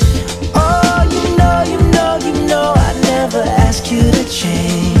 Oh, you know, I never ask you to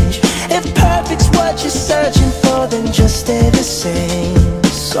change. If perfect's what you're searching for, then just stay the same.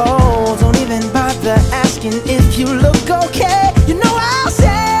 So don't even bother asking if you look okay. You know I'll say,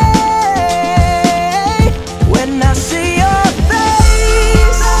 when I see your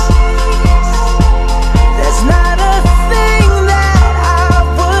face, there's not a thing that I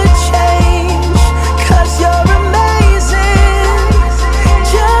would change, 'cause you're amazing,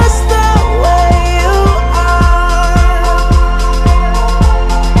 just the way you are.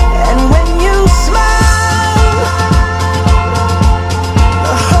 And when you smile,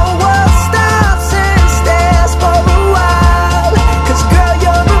 the whole world stops and stares for a while, 'cause girl,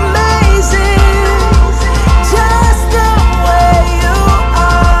 you're amazing, just the way you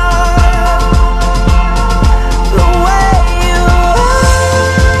are, the way you are,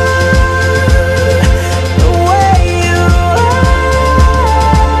 the way you are.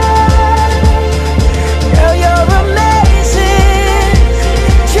 Girl, you're amazing,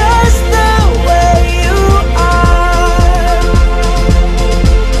 just the way you are.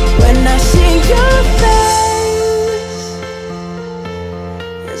 When I see your face,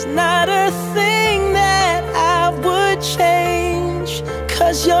 there's not a thing that I would change,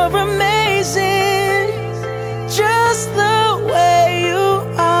 'cause you're amazing, just the way you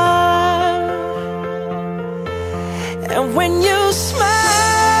are. And when you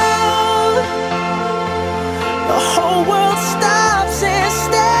smile, the whole world stops and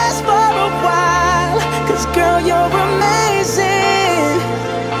stares for a while, 'cause girl, you're amazing,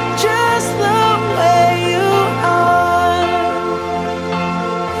 just the way you are.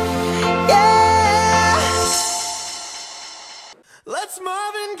 Yeah. Let's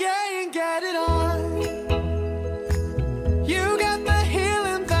Marvin Gaye and get it on. You got the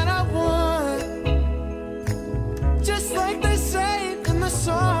healing that I want, just like they say in the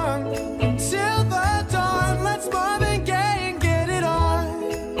song. Till the dawn, let's Marvin Gaye and get it on.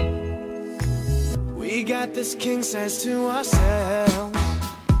 We got this king size to ourselves,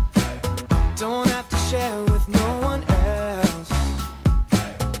 don't have to share with no one else.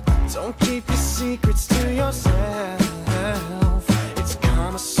 Don't keep your secrets to yourself. It's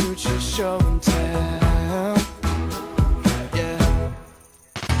Kama Sutra show and tell. Yeah.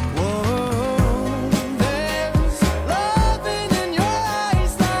 Whoa, there's loving in your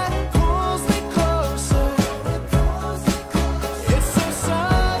eyes that pulls me closer. It's so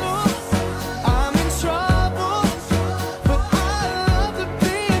subtle, I'm in trouble, but I love to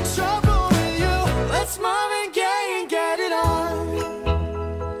be in trouble with you. Let's Marvin Gaye and get it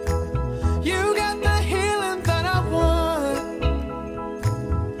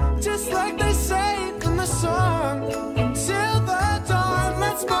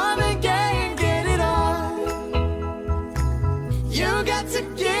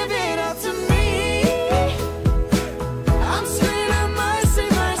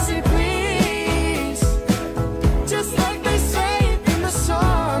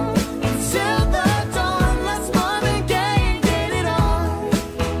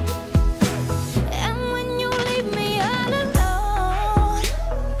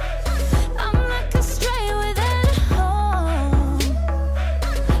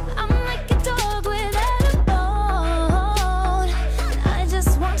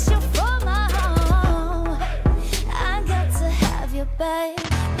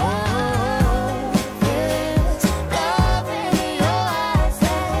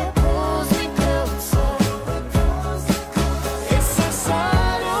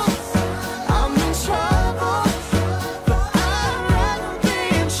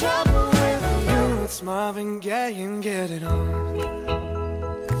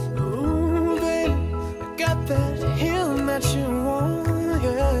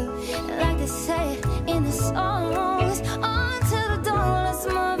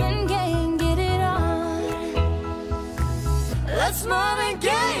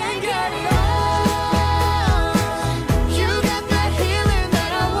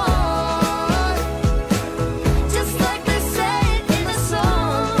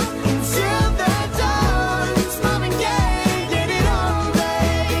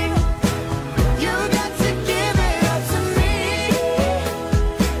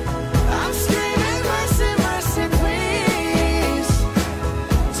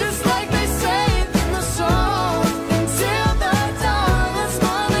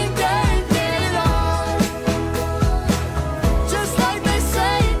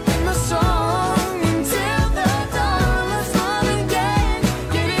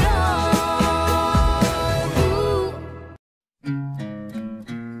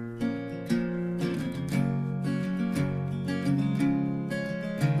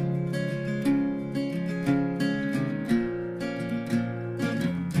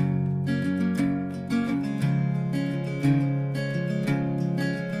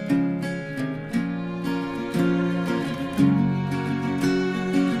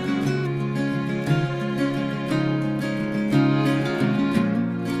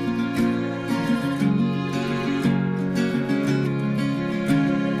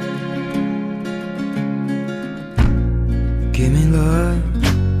give me love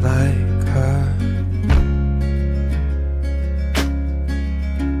like her.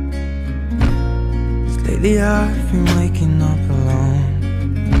 Lately I've been waking up alone.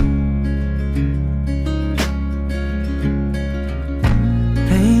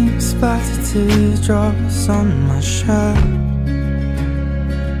 Paint splattered teardrops on my shirt.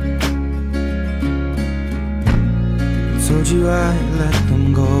 Told you I'd let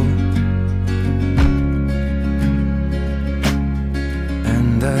them go,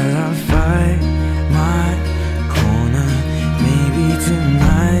 and that I'd fight my corner. Maybe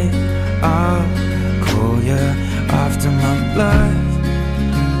tonight I'll call you after my blood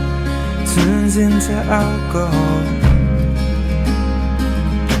turns into alcohol.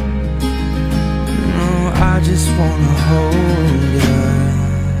 No, I just wanna hold you.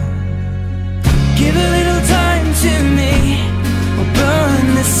 Give a little time to me, we'll burn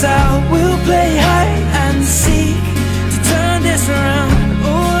this out. We'll play hide and seek to turn this around.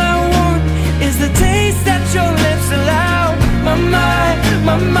 All I want is the taste that your lips allow. My mind,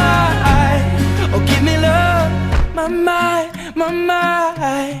 my mind. Oh, give me love, my mind, my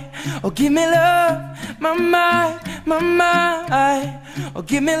mind. Oh, give me love, my mind, my mind. Oh,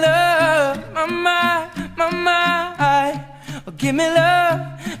 give me love, my mind, my mind. Oh, give me love,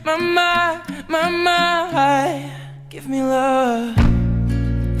 my mind, my mind. Give me love,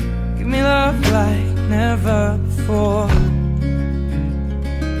 give me love like never before.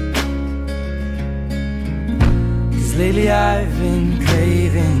 'Cause lately I've been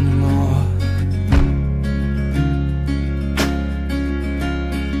craving more.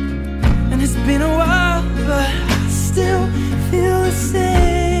 And it's been a while, but I still feel the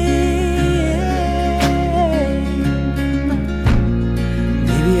same.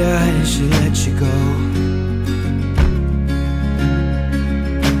 Maybe I should let you go.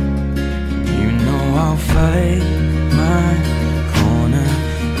 You know I'll fight my corner,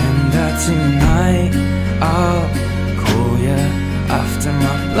 and that tonight I'll call you after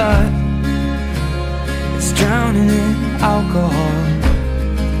my blood is drowning in alcohol.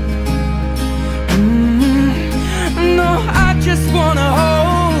 No, I just wanna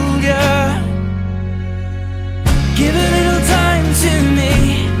hold you. Give a little time to me,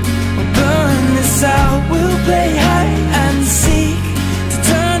 we'll burn this out. We'll play hide and seek to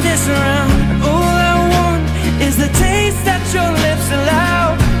turn this around. All I want is the taste that your lips allow.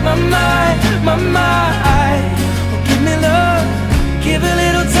 My mind, my mind. Oh, give me love, give a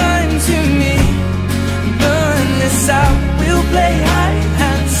little time to me, burn this out. We'll play hide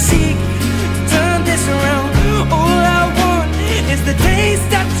and seek to turn this around. All I want is the taste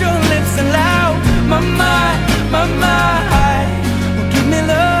that your lips allow. My mind, my mind. Oh, give me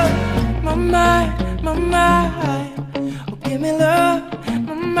love, my mind, my mind. Oh, give me love,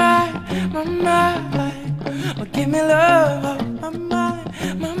 my mind, my mind. Oh, give me love, my mind,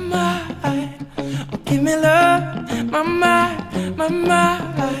 my mind. Oh, give me love, my mind, my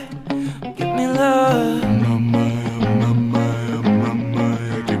mind. Oh, give me love.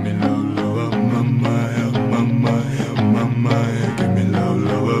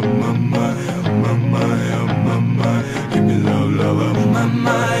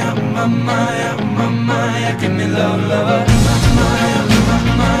 Give me love, love.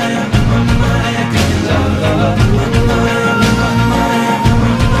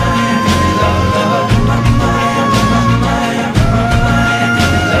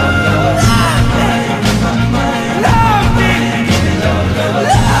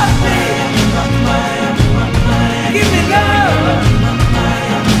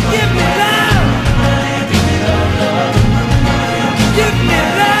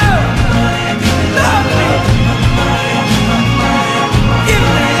 Give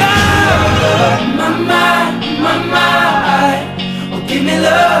me love, my mind, my mind. Oh, give me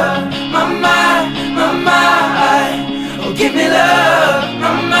love, my mind, my mind. Oh, give me love,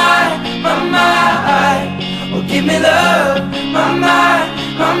 my mind, my mind. Oh, give me love, my mind,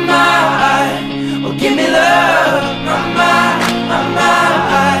 my mind. Oh, give me love,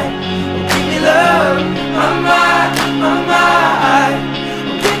 my mind, my mind.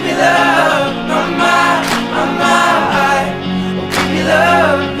 Oh, give me love, my mind, my mind. Oh, give me love,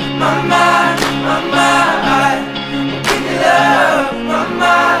 my mind, my mind. Oh, give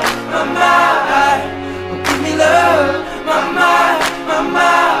me love. My mind, my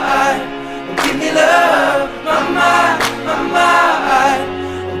mind. Oh, give me love, my mind, my mind.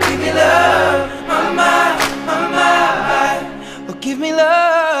 Oh, give me love, my mind, my mind. Oh, give me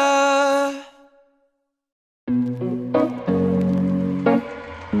love.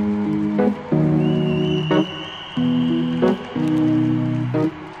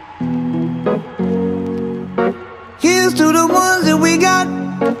 เ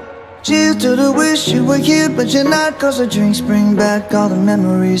Cheers to the wish you were here but you're not, 'cause the drinks bring back all the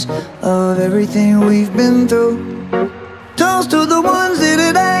memories of everything we've been through. Toast to the ones here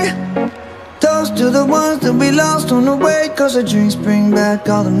today, toast to the ones that we lost on the way, 'cause the drinks bring back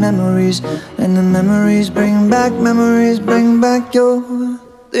all the memories, and the memories bring back your.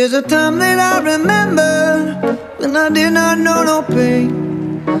 There's a time that I remember when I did not know no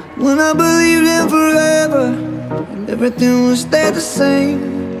pain, when I believed in forever and everything would stay the same.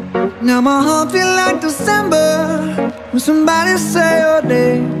 Now my heart feel like December when somebody say your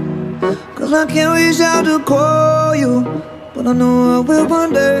name, 'cause I can't reach out to call you, but I know I will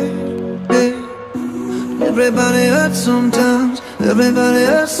one day. Yeah. Everybody hurts sometimes, everybody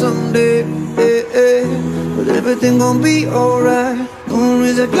hurts someday, but everything gon' be alright. Gonna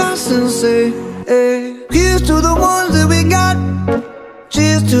raise a glass and say, here's to the ones that we got.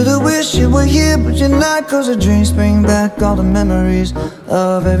 Cheers to the wish you were here but you're not, 'cause the drinks bring back all the memories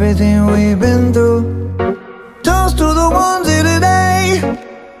of everything we've been through. Toast to the ones here today,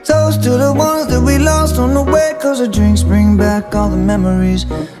 toast to the ones that we lost on the way, 'cause the drinks bring back all the memories,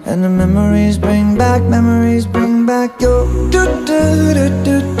 and the memories bring back your. Memories bring back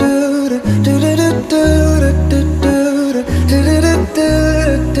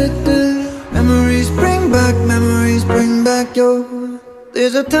your.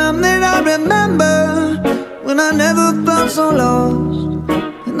 There's a time that I remember when I never felt so lost,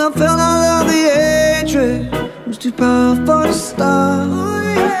 and I felt all of the hatred was too powerful to stop.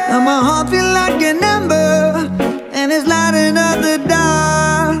 Now my heart feel like an ember and it's lighting up the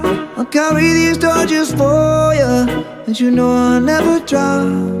dark. I'll carry these torches for you, and you know I'll never drop.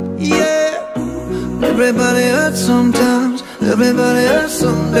 Yeah. Everybody hurts sometimes, everybody hurts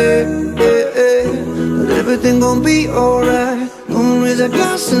someday, but everything gon' be alright. Gonna raise a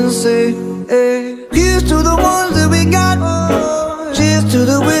glass and say, here's to the ones that we got. Cheers to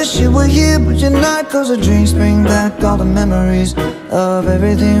the wish you were here but you're not, 'cause the drinks bring back all the memories of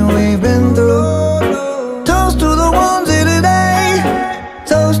everything we've been through. Toast to the ones here today,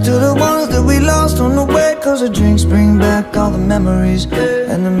 toast to the ones that we lost on the way, 'cause the drinks bring back all the memories,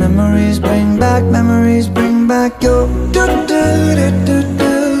 and the memories bring back your. Memories bring back your.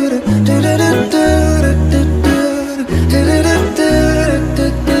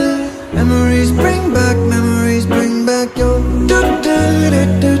 Memories bring back your.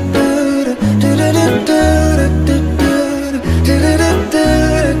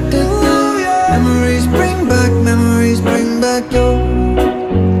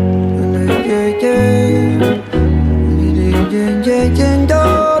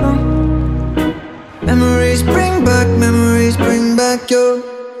 Memories bring back your.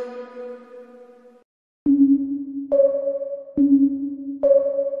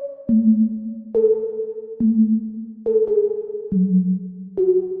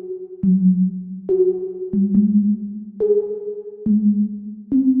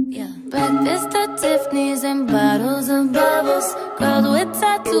 Breakfast at Tiffany's and bottles of bubbles. Girls with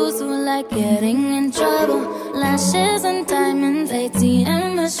tattoos who like getting in trouble. Lashes and diamonds,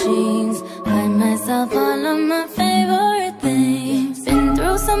 ATM machines. Buy myself all of my favorite things. Been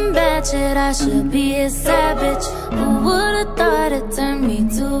through some bad shit, I should be a savage. Who would've thought it turned me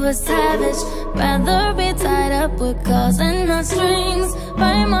to a savage? Rather be tied up with calls and not strings.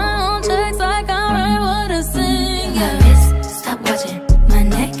 Write my own checks like I write what I sing. My wrist, stop watching. My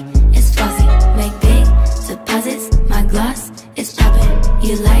neck is flossy. Make big deposits. My gloss is popping.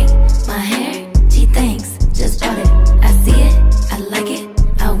 You like my hair? Gee, thanks. Just bought it. I see it. I like it.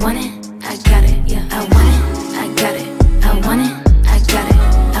 I want it. I got it. Yeah, I want it. I got it. I want it. I got it.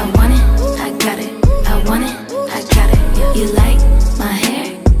 I want it. I got it. I want it. I got it. Yeah. You like my hair?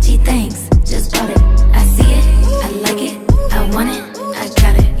 Gee, thanks. Just bought it. I see it. I like it. I want it. I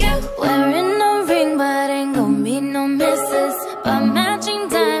got it. Yeah. Wearing no ring, but ain't gon' be no misses. But matching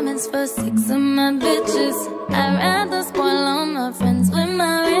diamonds for 6 of my bitches. I'd rather spoil all my friends with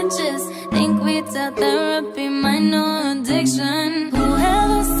my riches. Think retail therapy might know addiction.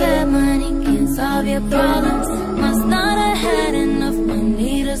 Whoever said money can solve your problems must not have had enough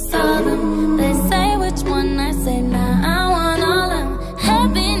money to solve them. They say which one, I say nah, I want all of them.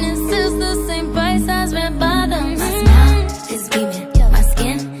 Happiness is the same price as red bottoms. My smile is beaming, my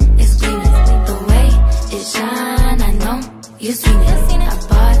skin is gleaming. The way it shine, I know you seen it. I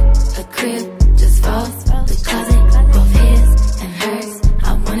bought a crib just for the closet, both his and hers. I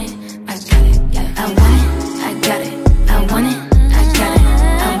want it, I got it. I want it, I got it. I want it, I got it.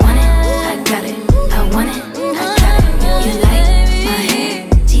 I want it, I got it. I want it, I got it. You like my hair?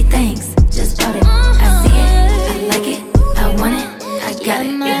 Gee, thanks. Just bought it. I see it, I like it. I want it, I got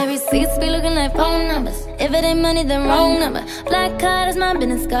it. Seats be looking like phone numbers. If it ain't money, then wrong number. Black card is my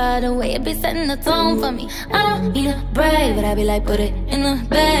business card. The way it be setting the tone for me. I don't need a brag, but I be like, put it in the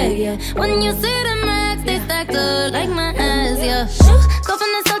bag, yeah. When you see the max, they stacked up like my ass, yeah. Shoot, go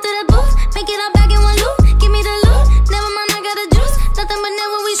from the south to the booth. Make it all back in one loop. Give me the loot. Never mind, I got the juice. Nothing but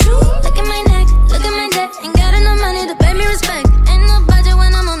never we shoot. Look at my neck, look at my debt. Ain't got enough money to pay me respect. Ain't no budget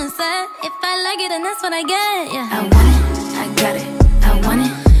when I'm on the set. If I like it, then that's what I get, yeah. I want it, I got it. I want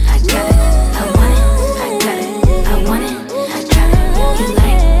it, I got it. I want it, I got it. I want it, I got it. You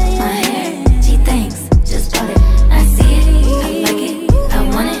like my hair? She thinks, just bought it. I see it, I like it. I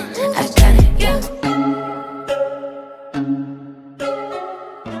want it, I got it, yeah.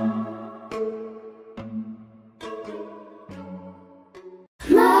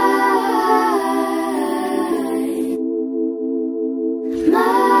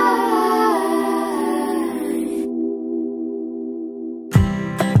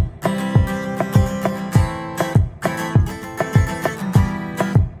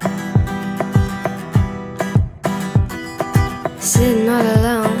 Sitting all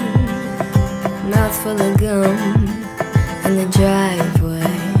alone, mouth full of gum in the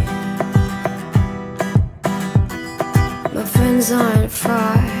driveway. My friends aren't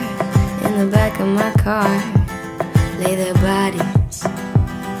far, in the back of my car lay their bodies.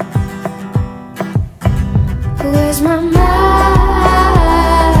 Where's my mind?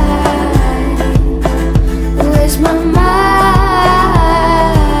 Where's my mind?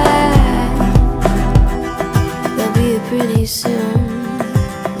 They'll be here pretty soon,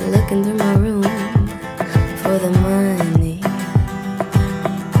 looking through my room for the money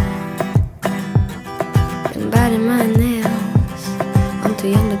and biting my nails. I'm too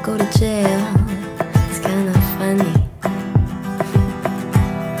young to go to jail. It's kinda funny.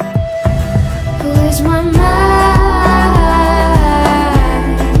 Where's my mind?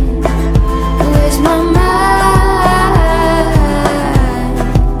 Where's my mind?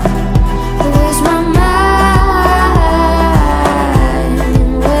 Where's my mind?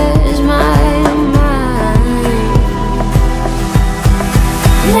 Where's my mind?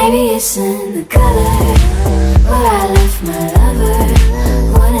 Maybe it's in the gutter where I left my lover.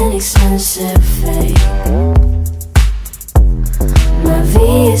 What an expensive fate. My V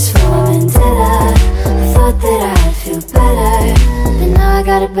is for vendetta. I thought that I'd feel better, but now I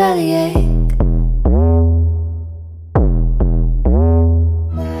got a bellyache.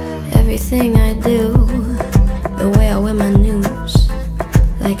 Everything I do, the way I wear my news,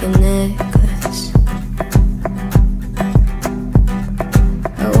 like a necklace.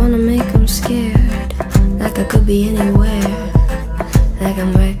 I wanna make them scared, like I could be anywhere, like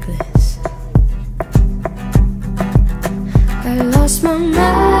I'm reckless. I lost my mind.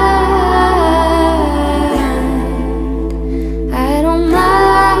 I don't mind.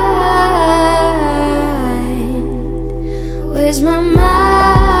 Where's my mind?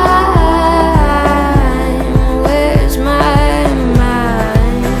 Where's my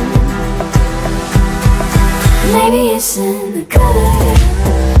mind? Maybe it's in the gutter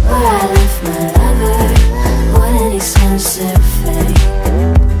where I left my lover. What an expensive fate.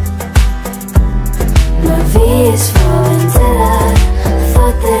 My V is for vendetta. I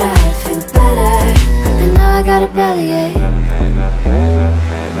thought that I'd feel better, and now I got a bellyache.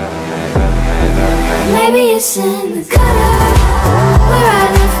 Maybe it's in the gutter where I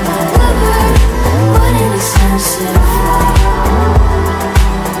left my lover. What an expensive fate.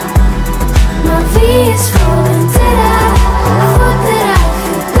 My V is for vendetta. I thought that I'd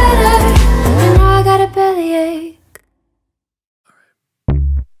feel better, and now I got a bellyache.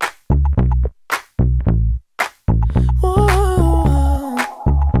 Whoa,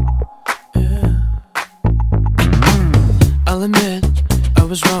 yeah. I'll admit I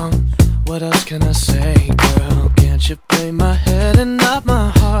was wrong. What else can I say, girl? Can't you play my head and not my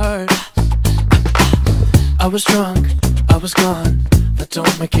heart? I was drunk, I was gone. That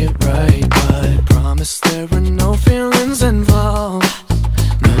don't make it right, but promise there were no feelings involved.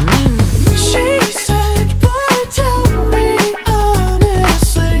 She said, boy, tell me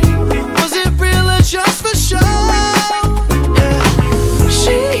honestly, was it real or just for show? Yeah.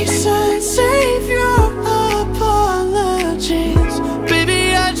 She said, save your apologies,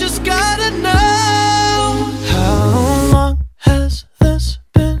 baby, I just gotta know. How long has this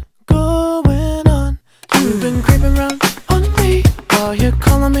been going on? You've been creeping around on me while you're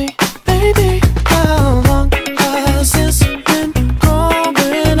calling me baby. How long has this been going on?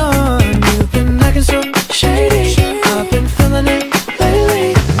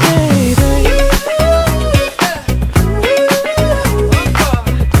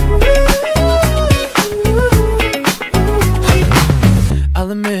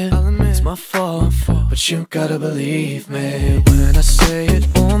 admit it's my fault, but you gotta believe me when I say it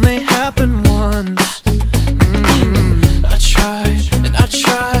only happened once. I tried and I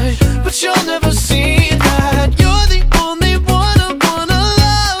tried, but you'll never see that you're the only one I wanna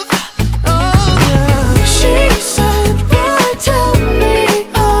love. Oh yeah. She said, boy, tell me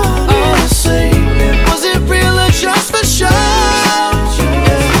honestly, was it real or just for show?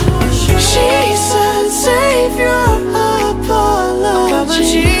 She said, save your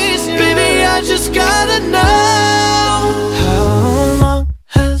apologies, baby, I just gotta know. How long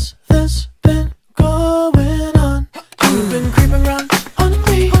has this been going on? You've been creeping around on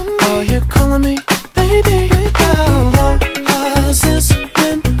me, while you're calling me baby. How long has this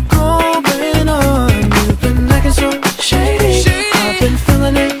been going on? You've been acting so shady, I've been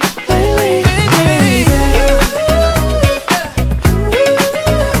feeling it lately, baby.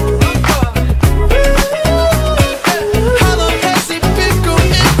 How long has it been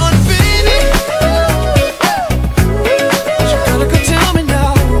going on, baby? You gotta go tell me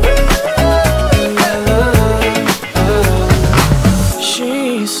now. She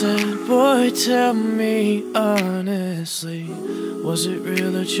said, boy, tell me honestly, was it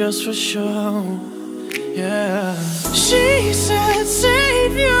real or just for show? Yeah. She said,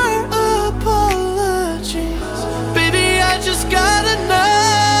 save your apologies, baby, I just gotta know.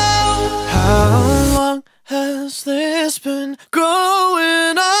 How long has this been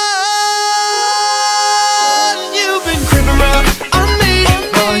going on? You've been creeping around on me,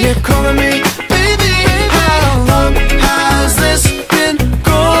 while you're calling me baby. How long has this been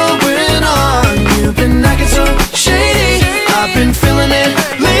going on? You've been acting so shady, I've been feeling it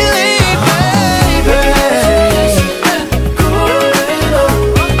lately, baby.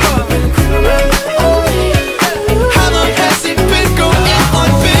 How long has it been going on,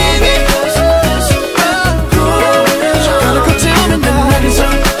 baby? You gotta go tell me now. Acting so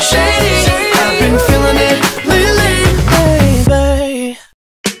shady, I've been feeling it lately, baby.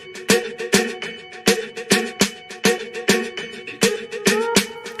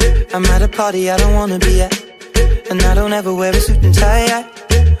 I'm at a party I don't wanna be at, and I don't ever wear a suit and tie.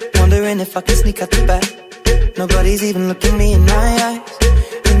 Wondering if I can sneak out the back. Nobody's even looking me in my eyes.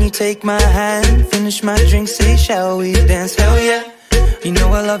 Can you take my hand, finish my drink, say shall we dance? Hell yeah. You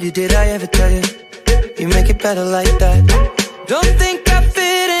know I love you, did I ever tell you? You make it better like that. Don't think I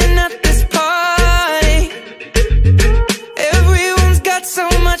fit in at this party. Everyone's got so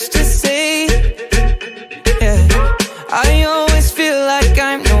much to say. Yeah, I always feel like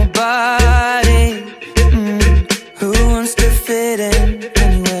I'm nobody. Who wants to fit in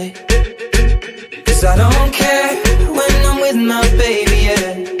anyway? 'Cause I don't care when I'm with my baby,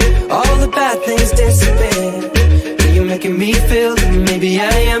 yeah. All the bad things disappear. You're making me feel that maybe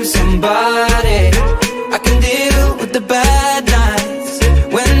I am somebody. I can deal with the bad nights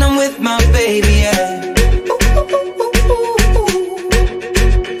when I'm with my baby, yeah.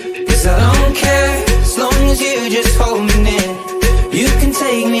 'Cause I don't care as long as you just hold me near. You can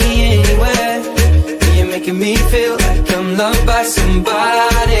take me anywhere. You're making me feel like I'm loved by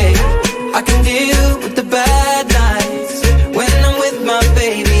somebody. I can deal with the bad nights when I'm with my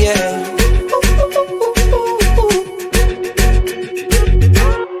baby, yeah.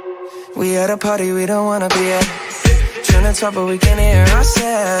 We at a party we don't wanna be at. Trying to talk but we can't hear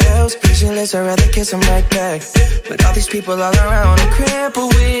ourselves. Pictureless, I'd rather kiss them right back. But all these people all around, I'm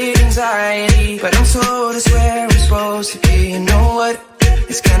crippled with anxiety. But I'm told it's where I'm supposed to be. You know what?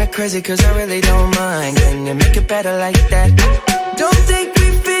 It's kinda crazy 'cause I really don't mind. Can you make it better like that? Don't think we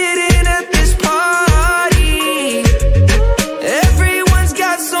fit in at this party. Everyone's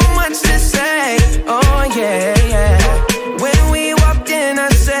got so much to say. Oh yeah, yeah. When we walked in I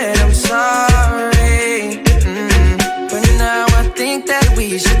said I'm sorry. But now I think that we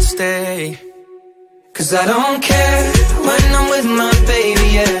should stay. 'Cause I don't care when I'm with my baby,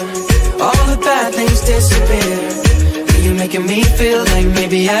 yeah. All the bad things disappear. You're making me feel like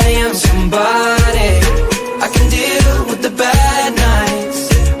maybe I am somebody. I can deal with the bad nights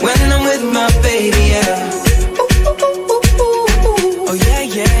when I'm with my baby, yeah. Oh yeah,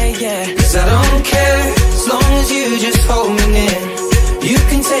 yeah, yeah. 'Cause I don't care as long as you just hold me near. You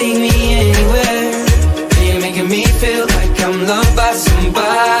can take me anywhere. You're making me feel like I'm loved by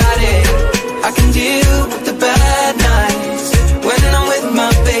somebody. I can deal with the bad nights when I'm with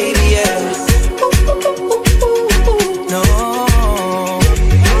my baby, yeah. No,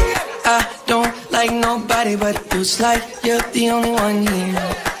 I don't like nobody but you. It's like you're the only one here.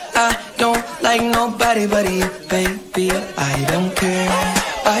 I don't like nobody but you, baby. I don't care.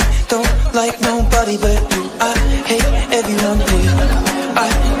 I don't like nobody but you. I hate everyone here. I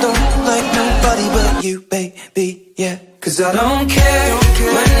don't like nobody but you, baby, yeah. 'Cause 'Cause I don't care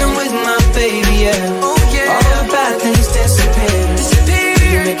when I'm with my baby, yeah. All the bad things disappear.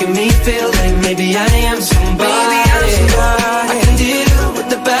 You're making me feel like maybe I am somebody. I can deal with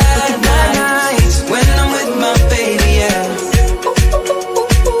the bad nights when I'm with my baby, yeah.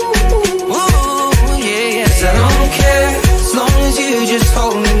 Ooh, yeah. 'Cause I don't care as long as you just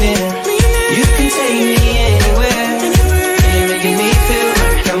hold me near. You can take me anywhere. You're making me feel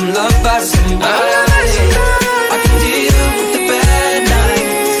like I'm loved by somebody.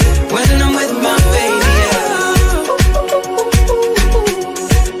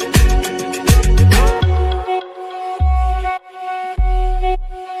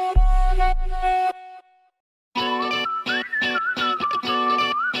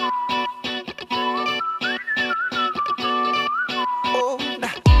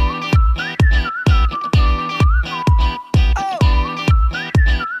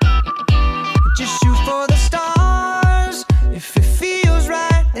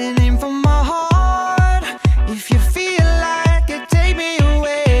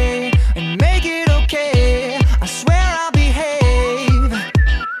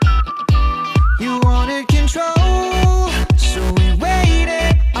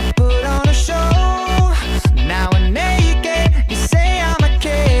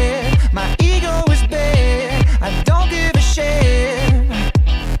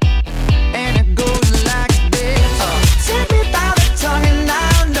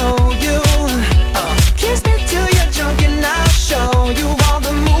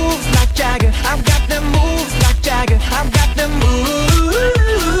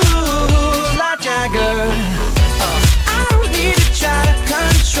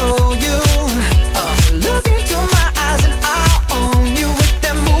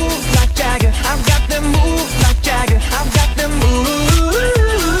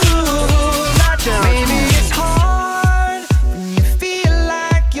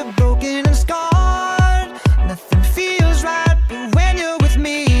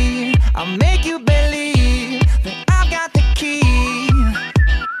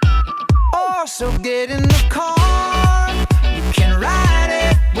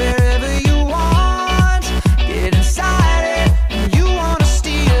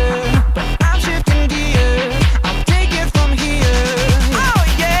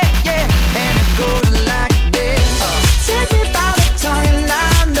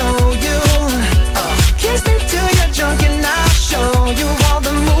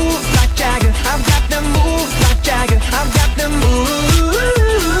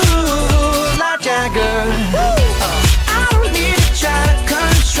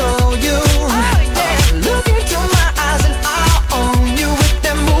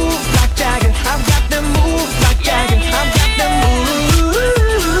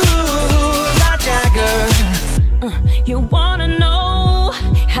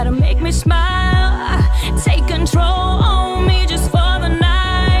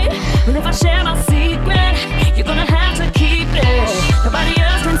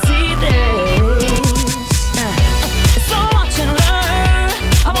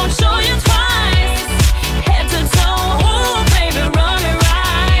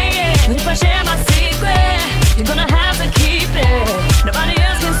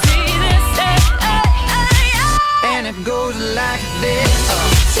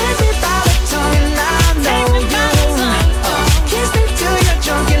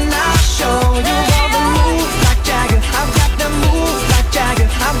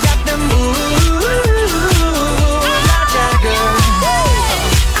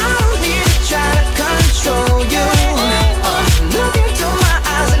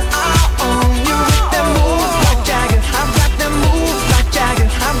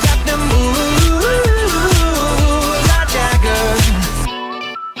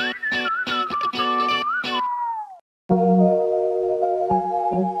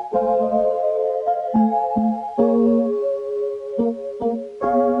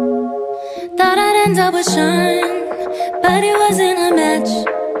 Thought I'd end up with Sean, but it wasn't a match.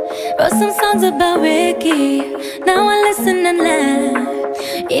 Wrote some songs about Ricky, now I listen and laugh.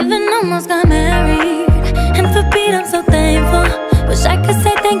 Even almost got married, and for Pete I'm so thankful. Wish I could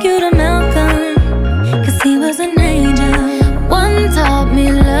say thank you to Malcolm, 'cause he was an angel. One taught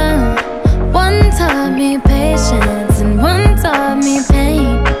me love, one taught me patience, and one taught me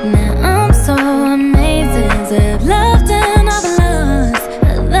pain. Now I'm so amazing to have loved and I've lost,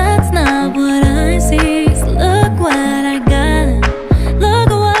 but that's not what I see. So look what I got, look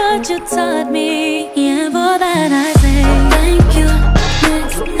what you taught me. Yeah, for that I say thank you.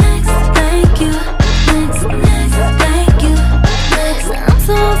 Next, next, thank you. Next, next, thank you. Next, I'm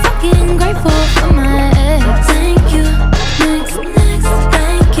so fucking grateful for my ex. Thank you.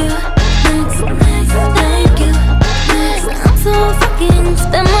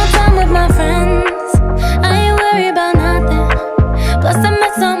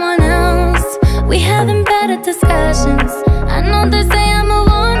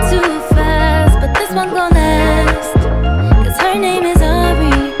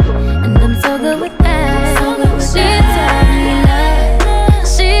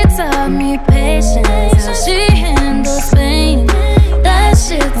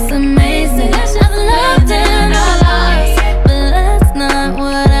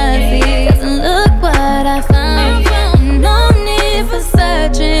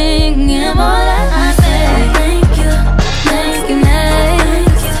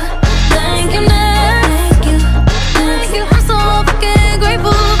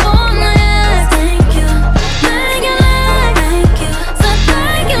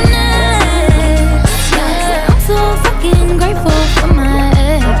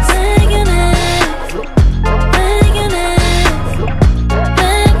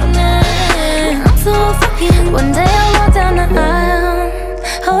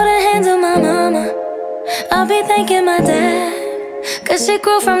 shit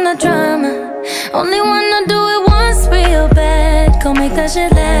grew from the drama. Only wanna do it once real bad. Go make that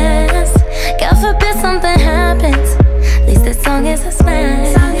shit last. God forbid something happens. At least this song is a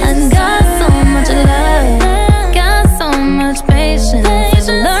smash. I got so much love, got so much patience.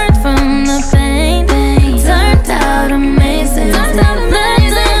 Learned from the pain. Turned out amazing. Left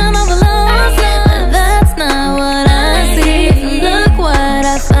them all alone, but that's not what I see. Look what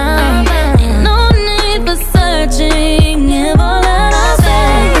I found. Ain't no need for searching. Give all that I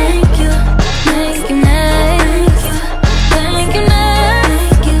say. Thank you, thank you, next. Thank you,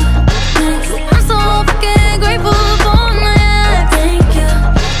 next. I'm so fucking grateful for next. Thank you,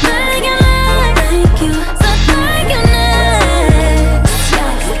 thank you, next. Thank you, so thank you, next.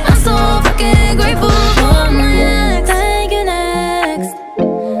 I'm so fucking grateful for next. Thank you, next.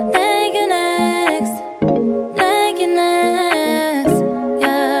 Thank you, next. Thank you, next.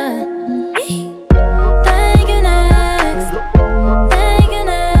 Yeah. Thank you, next. Thank you,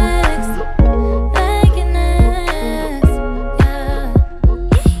 next. Thank you, next.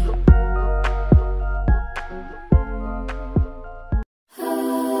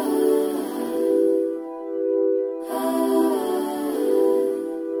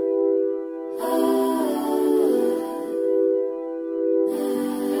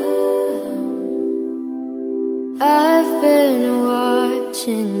 I've been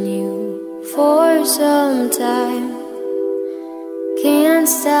watching you for some time. Can't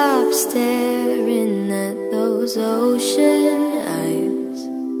stop staring at those ocean eyes.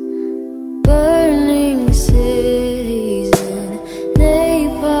 Burning cities and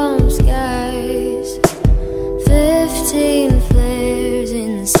napalm skies. 15 flares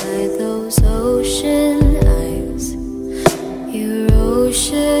inside those ocean eyes. Your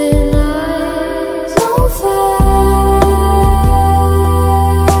ocean eyes on fire.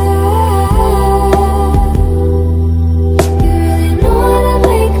 You really know how to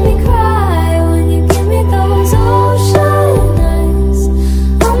make me cry when you give me those ocean eyes.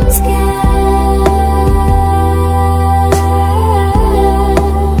 I'm scared.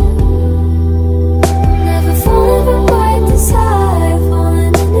 Never falling from quite this high,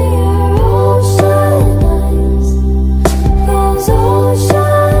 falling into your ocean eyes. Those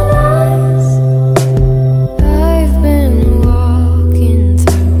ocean eyes. I've been walking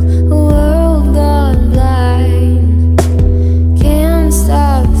through a world gone blind. Can't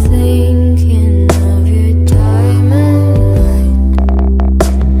stop thinking of your diamond line.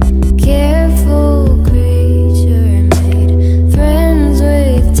 Careful creature made friends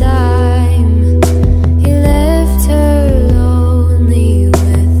with time. He left her lonely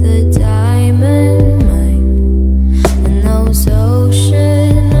with the diamond mine. And those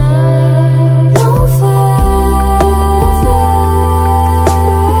ocean eyes on fire.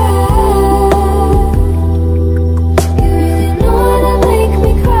 You really know how to make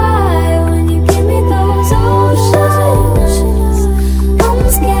me cry when you give me those ocean eyes. I'm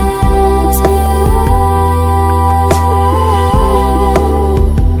scared.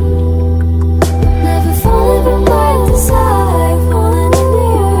 Never falling from quite this high, falling into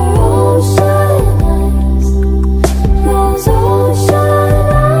your ocean eyes. Those ocean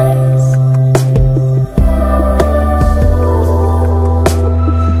eyes.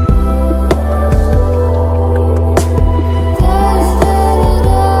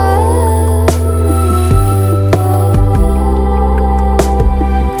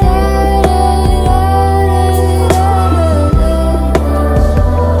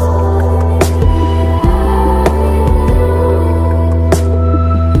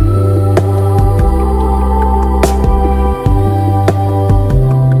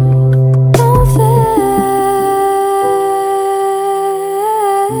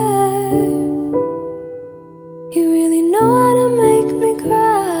 You really know how to make me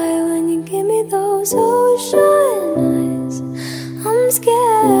cry when you give me those ocean eyes. I'm scared.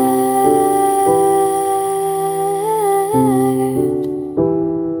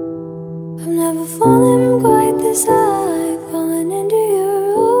 I've never fallen quite this high, falling into your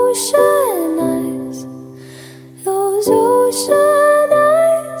ocean eyes. Those ocean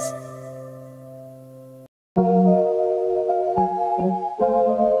eyes.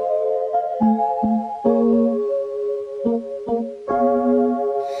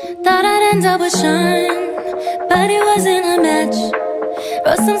 Thought I'd end up with Sean, but it wasn't a match.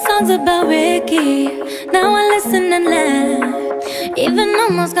 Wrote some songs about Ricky, now I listen and laugh. Even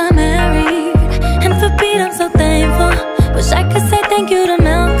almost got married, and for Pete I'm so thankful. Wish I could say thank you to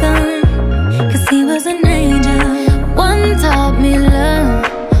Malcolm, cause he was an angel. One taught me love,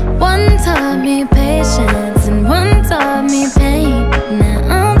 one taught me patience, and one taught me pain. Now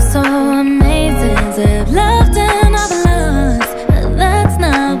I'm so amazing to have loved and I've lost. That's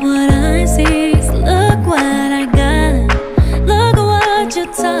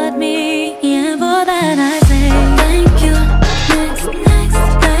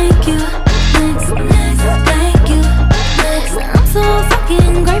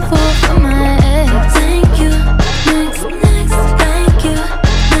grateful for my ex. Thank you, next, next. Thank you,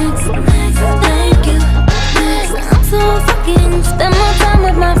 next, next. Thank you, next. I'm so fucking spend more time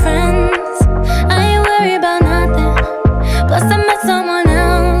with my friends. I ain't worried about nothing. Plus I met someone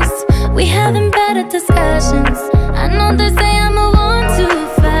else. We having better discussions. I know they say I move on too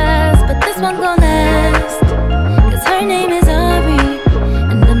fast, but this one gon' last. Cause her name is Aubrey,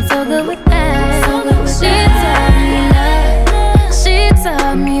 and I'm so good with that. She taught me love, she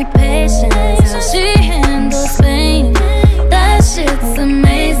taught me patience. How she handles pain, that shit's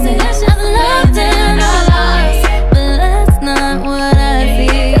amazing. I've loved and I've lost, but that's not what I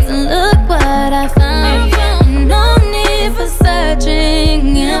see. Cause look what I found. No need for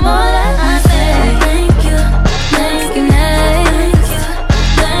searching. Give all that I say. Thank you, thank you, thank you,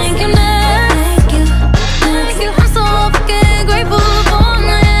 thank you, thank you, thank you. I'm so fucking grateful for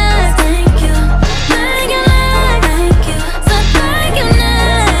my ex. Thank you, thank you, thank you, so thank you,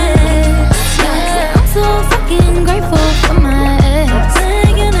 next. Yeah, I'm so fucking grateful for my ex.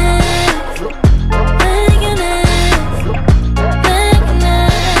 Thank you, next. Thank you, next. Thank you,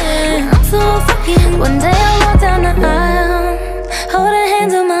 next. I'm so fucking. One day I walk down the aisle, holding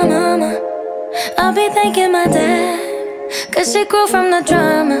hands with my mama. I'll be thanking my dad, cause she grew from the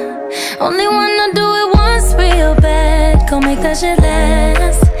drama. Only wanna do it once real bad, gon' make that shit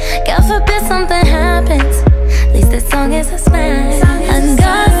last. God forbid something happens, at least this song is a smash. I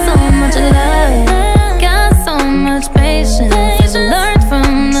got so much love, got so much patience. Learned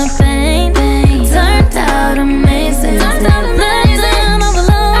from the pain, turned out amazing. Left them all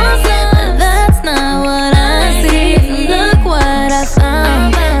alone, but that's not what I see. Look what I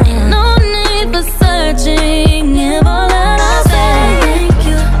found, ain't no need for searching. Give all that I say. Thank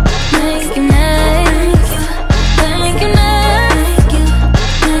you, thank you, next. Thank you, next.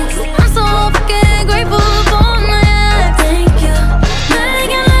 I'm so fucking grateful for my ex. Thank you, thank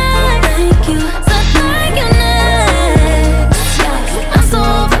you, thank you, so thank you, next. I'm so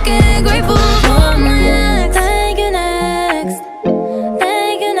fucking grateful for my ex. Thank you, next.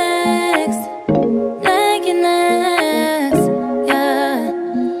 Thank you, next. Thank you, next. Yeah.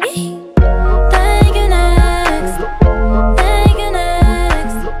 Thank you, next. Thank you,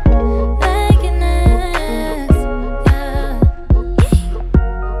 next. Thank you, next. Yeah.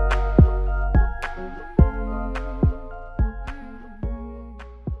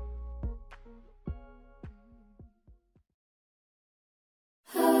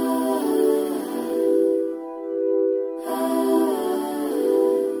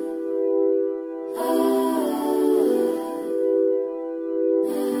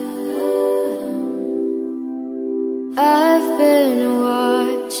 I've been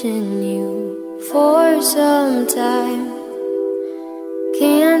watching you for some time.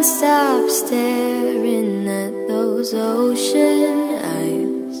 Can't stop staring at those ocean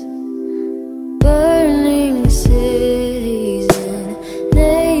eyes. Burning cities and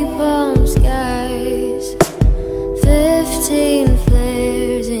napalm skies. 15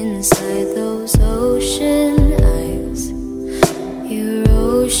 flares inside those ocean eyes. Your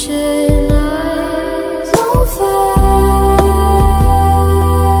ocean eyes on fire.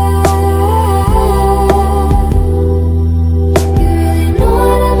 You really know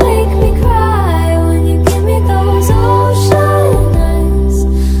how to make me cry when you give me those ocean eyes.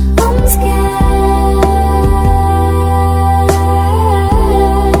 I'm scared.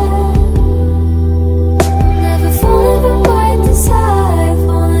 Never falling but quite decide,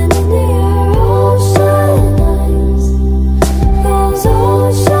 falling into your ocean eyes. Those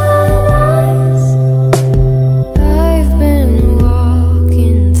ocean eyes.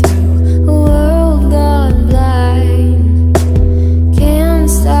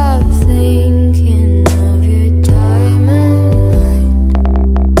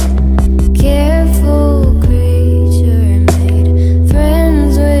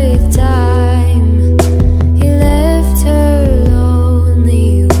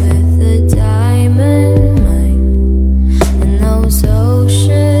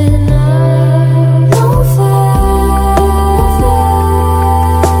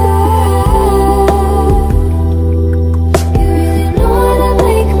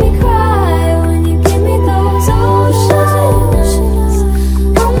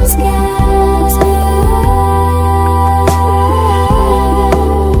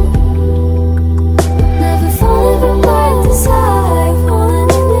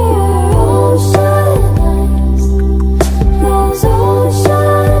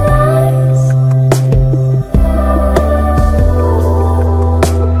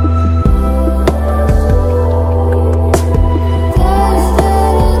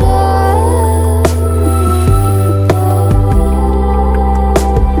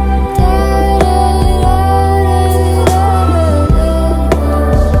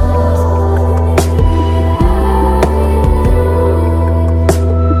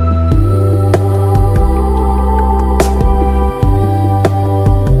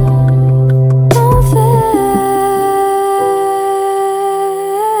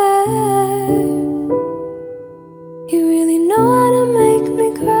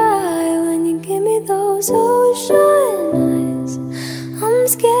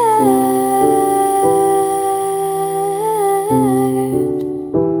 scared.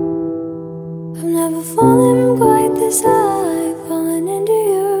 I've never fallen quite this high, falling into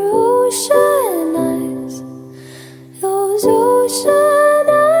your ocean eyes, those ocean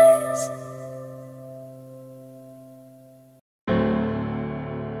eyes.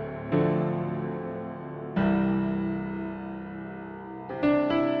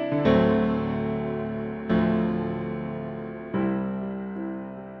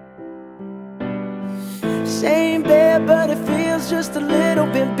 Same bed, but it feels just a little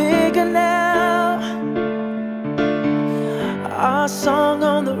bit bigger now. Our song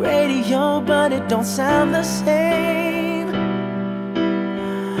on the radio, but it don't sound the same.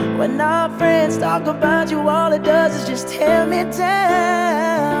 When our friends talk about you, all it does is just tear me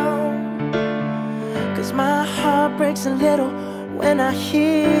down. 'Cause my heart breaks a little when I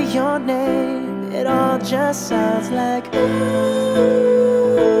hear your name. It all just sounds like ooh.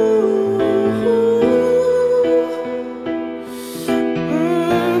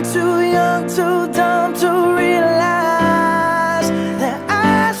 Too dumb to realize that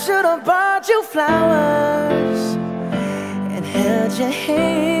I should have bought you flowers and held your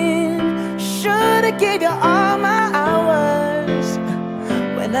hand. Should have gave you all my hours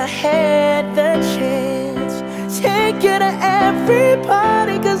when I had the chance. Take you to every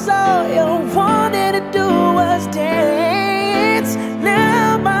party, 'cause all you wanted to do was dance.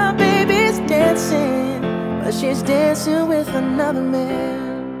 Now my baby's dancing, but she's dancing with another man.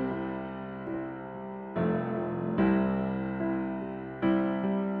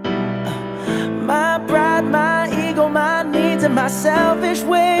 My pride, my ego, my needs, and my selfish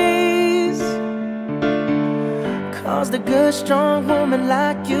ways caused a good, strong woman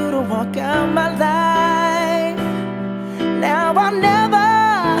like you to walk out my life. Now I'll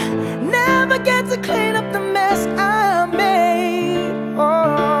never get to clean up the mess I made.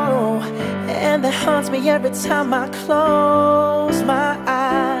 Oh, and that haunts me every time I close my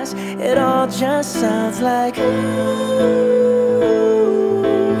eyes. It all just sounds like ooh.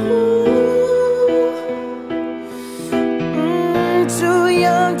 Too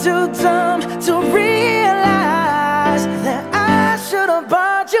young, too dumb to realize that I should have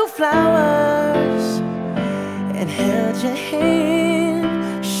bought you flowers and held your hand.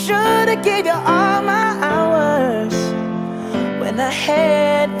 Should have gave you all my hours when I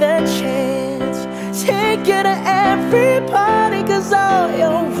had the chance. Take you to every party, 'cause all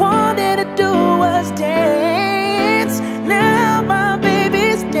you wanted to do was dance. Now my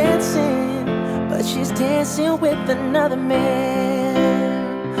baby's dancing, but she's dancing with another man.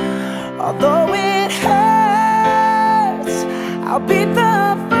 Although it hurts, I'll be the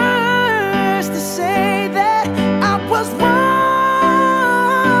first to say that I was wrong.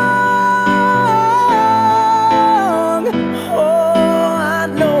 Oh, I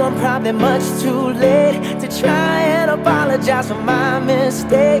know I'm probably much too late to try and apologize for my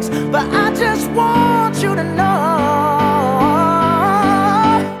mistakes, but I just want you to know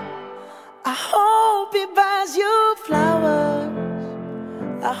I hope he buys you flowers,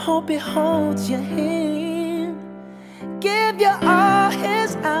 I hope he holds your hand, give you all his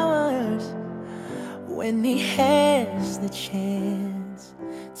hours when he has the chance.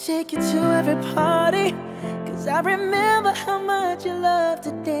 Take you to every party, 'cause I remember how much you love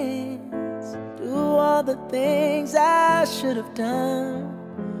to dance. Do all the things I should have done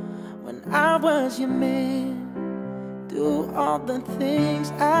when I was your man. Do all the things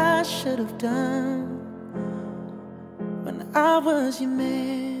I should have done when I was your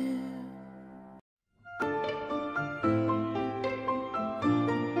man.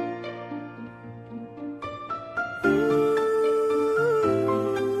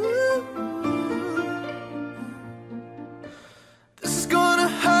 This is gonna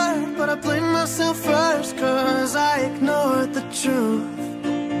hurt, but I blame myself first, 'cause I ignored the truth.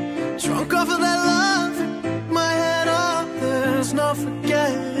 Drunk off of that love, my head up, there's no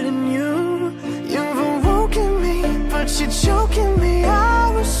forgetting you. You've awoken me, but you're choking me. I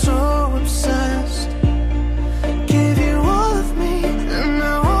was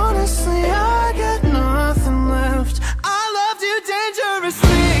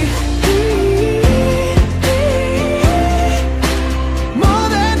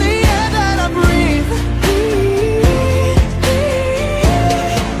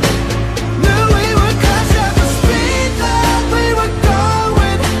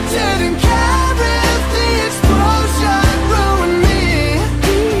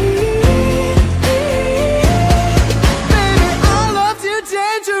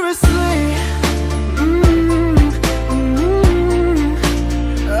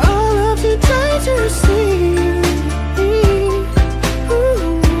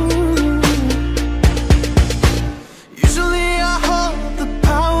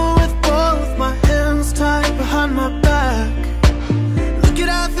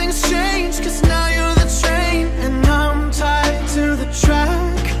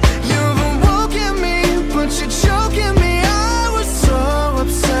back. You've awoken me, but you're choking me. I was so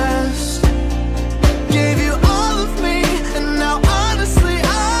obsessed. Gave you all of me, and now honestly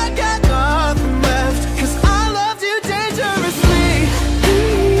I got nothing left. 'Cause I loved you dangerously.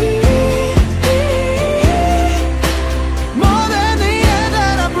 More than the air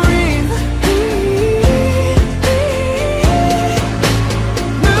that I breathe.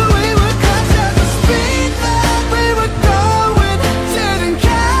 Knew we would crash at the speed that we were going. Didn't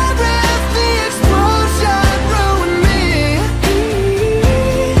care if the explosion ruined me.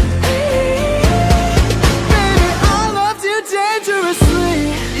 Baby, I loved you dangerously.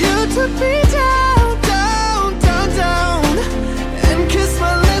 You took me down, down, down, down, and kissed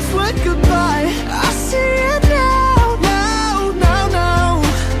my lips with goodbye. I see it now, now, now, now.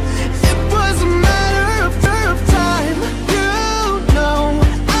 It was a matter of time. You know,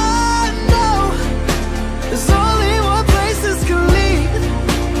 I know, there's only one place this can lead,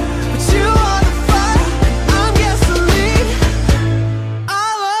 but you are the fire, I'm gasoline. I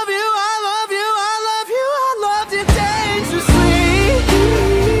love you, I love you, I love you, I loved you dangerously.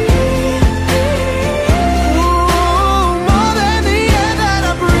 Ooh, more than the air that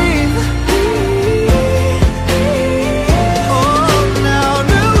I breathe. Oh, now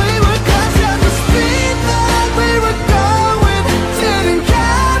knew we would crash at the speed that we were going. Didn't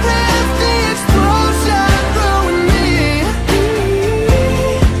care if the explosion ruined me.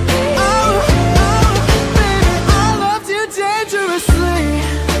 Oh, baby, I loved you dangerously.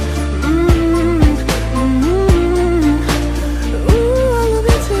 Ooh, I love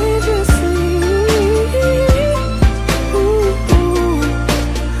you dangerously. Ooh,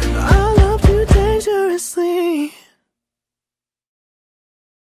 I loved you dangerously.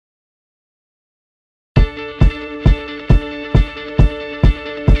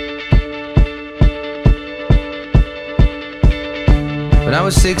 When I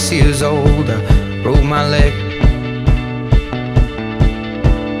was 6 years old, I broke my leg.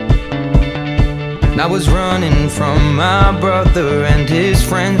 And I was running from my brother and his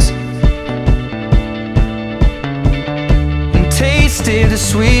friends, and tasted the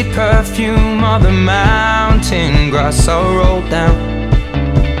sweet perfume of the mountain grass I rolled down.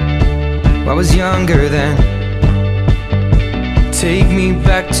 I was younger then. Take me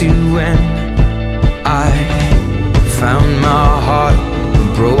back to when I found my heart,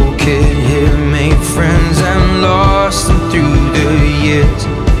 broke it here, made friends and lost them through the years.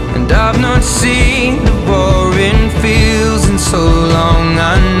 And I've not seen the boring fields in so long.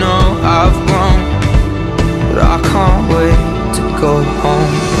 I know I've grown, but I can't wait to go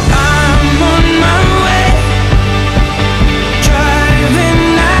home. I'm on my way, driving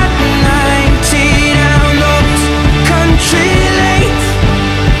at 90 down those country lanes,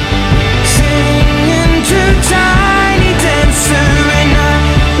 singing to Tiny Dancer, and I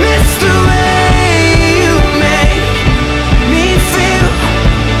miss the way you make me feel.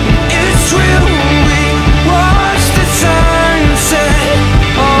 It's real. We watch the sunset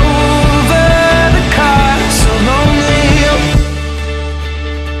over the castle on the hill.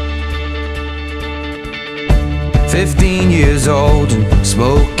 15 years old and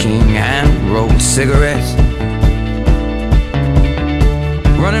smoking and rolled cigarettes,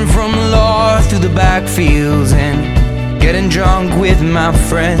 running from the law through the backfields and getting drunk with my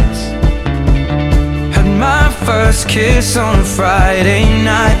friends. Had my first kiss on a Friday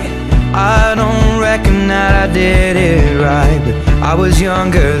night. I don't reckon that I did it right, but I was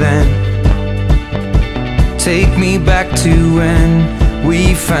younger then. Take me back to when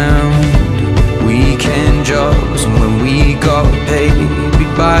we found weekend jobs, and when we got paid,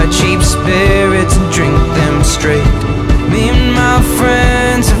 we'd buy cheap spirits and drink them straight. Me and my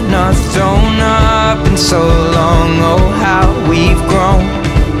friends have not thrown up in so long. Oh, how we've grown,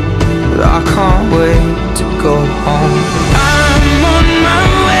 but I can't wait to go home. I'm on my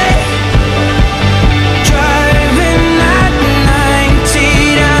way, driving at 90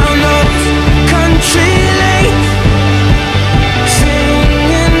 down those country lanes,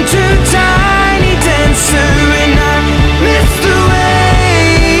 singing to Tiny Dancer, and I miss the way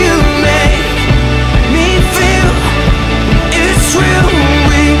you make me feel. It's real.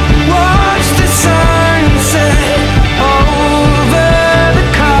 We watch the sunset over the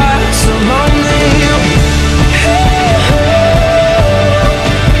castle on the hill.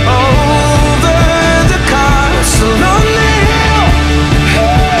 Over the castle on the hill.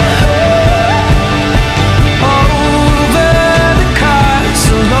 Over the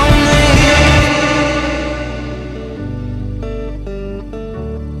castle on the hill.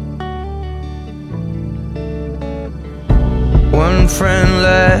 One friend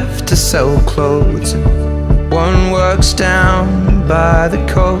left to sell clothes, and one works down by the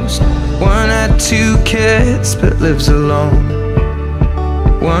coast. One had 2 kids but lives alone.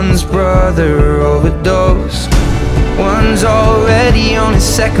 One's brother overdosed. One's already on his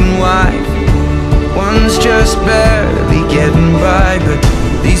 2nd wife. One's just barely getting by. But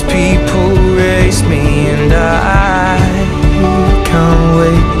these people raised me and I can't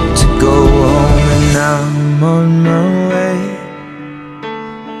wait to go home. And I'm on my way.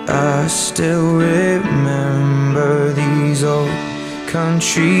 I still remember these old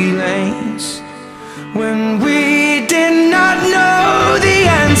country lanes when we did not know the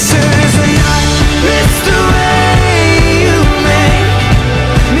answers. And I miss the way you make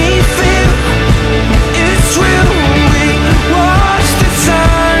me feel. It's real when we watch the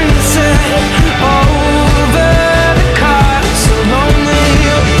sunset over the castle on the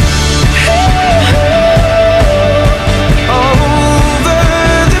hill. Over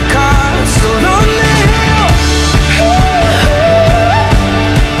the castle on the hill.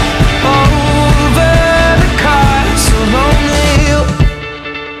 Over the castle on the hill.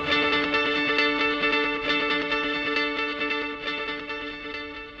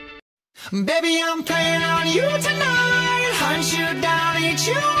 Baby, I'm playing on you tonight. Hunt you down, eat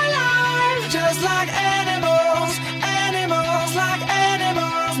you alive. Just like animals, animals, like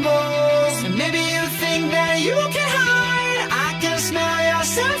animals, moles. And maybe you think that you can hide. I can smell your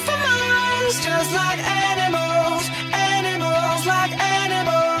scent for miles. Just like animals, animals, like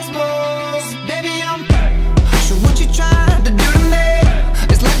animals, moles. Baby, I'm so what you trying to do to me?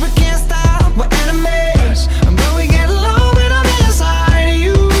 It's like we can't stop, we're enemies. And when we get low, when I'm inside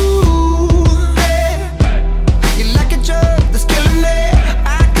you. That's killing me.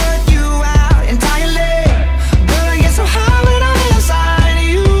 I cut you out entirely, but I get so high when I'm inside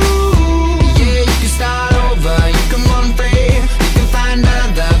you. Yeah, you can start over, you can run free, you can find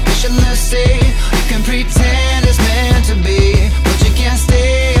other fish in the sea. You can pretend it's meant to be, but you can't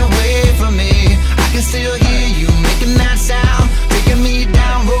stay away from me. I can still hear you making that sound, taking me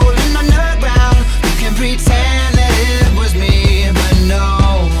down, rolling on the ground. You can pretend that it was me, but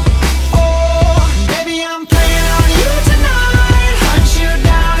no. Oh, baby, I'm playing on you tonight. Hunt you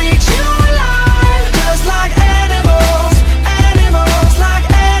down, eat you alive. Just like animals, animals, like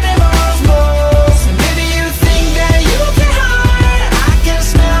animals, moles. And maybe you think that you can hide. I can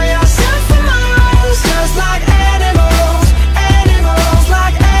smell your scent for miles. Just like animals, animals,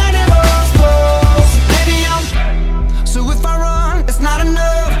 like animals, moles. Baby, I'm so if I run, it's not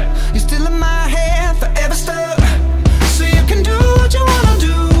enough. You're still in my head, forever stuck. So you can do what you wanna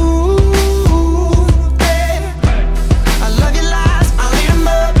do. I love your lies, I'll eat them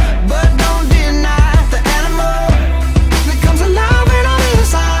up, but don't deny the animal that comes alive when I'm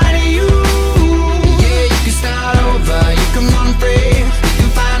inside of you. Yeah, you can start over, you can run free, you can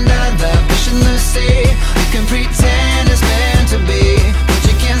find other fish in the sea. You can pretend it's meant to be, but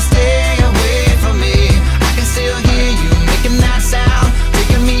you can't stay away from me. I can still hear you making that sound,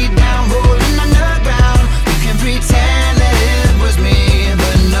 taking me down, rolling on the ground. You can pretend that it was me,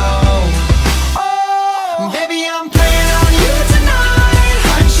 but no. Oh, baby, I'm playing on you tonight.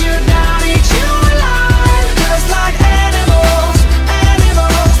 Hunt you down, eat you alive. Just like animals,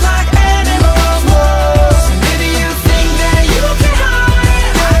 animals, like animals, moles. And maybe you think that you can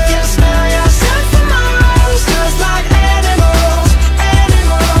hide. I can smell your scent for miles. Just like animals,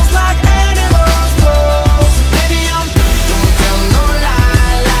 animals, like animals, moles. Baby, I'm don't tell no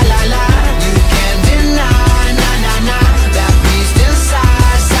lie, lie, lie, lie. You can't deny, nah, nah, nah. That beast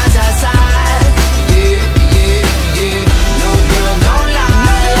inside, side, side, side. Yeah, yeah, yeah. No girl, don't lie,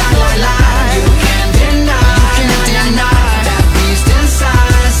 lie, lie, lie. You can't deny, that beast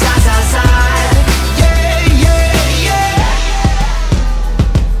inside, side, side, side. Yeah, yeah, yeah.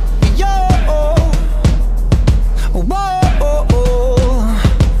 Yo, whoa,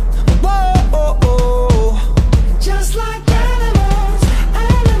 whoa. Just like animals,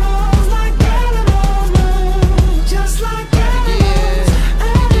 animals, like animals, move. Just like animals,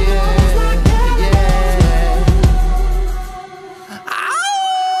 animals, like animals.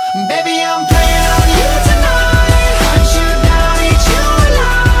 Baby, I'm playing on you tonight. Hunt you down, eat you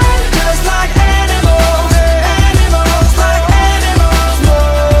alive. Just like animals, animals, like animals,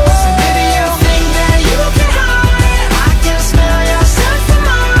 moles. And maybe you think that you can hide. I can smell your scent for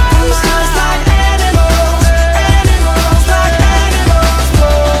miles. Just like animals, animals, like animals,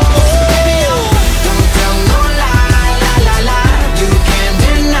 moles. Baby, don't tell no lie, lie, lie, lie. You can't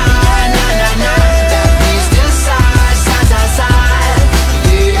deny, nah, nah, nah. That beast inside, side, side, side.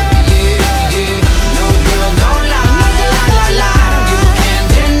 Yeah, yeah, yeah.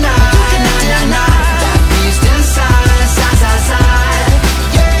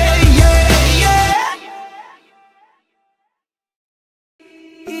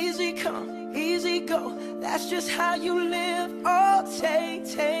 come, easy go. That's just how you live. Oh,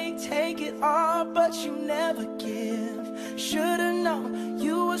 take it all, but you never give. Should've known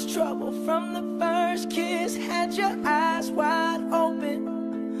you was trouble from the first kiss. Had your eyes wide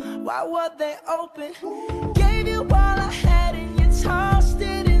open. Why were they open? Gave you all I had and you tossed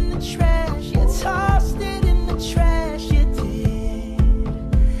it in the trash. You tossed it in the trash, you did.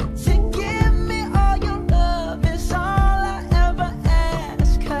 To give me all your love is all I ever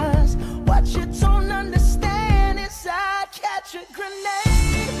ask. Cause what you don't understand is I'd catch a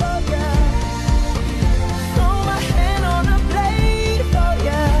grenade for ya. Throw my hand on a blade for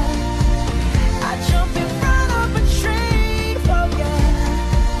ya. I jump in front of a train for ya.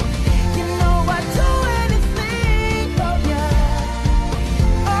 You know I'd do anything for ya.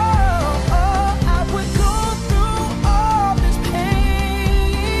 Oh, I would go through all this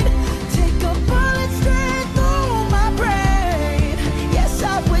pain. Take a bullet straight through my brain. Yes, I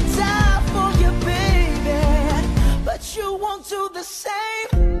would die for you, baby. But you won't do the same.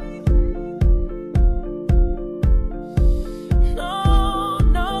 No.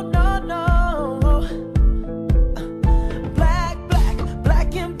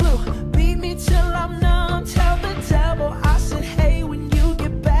 Black and blue. Beat me till I'm numb. Tell the devil I said, hey, when you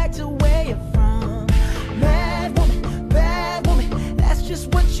get back to where you're from. Mad woman, that's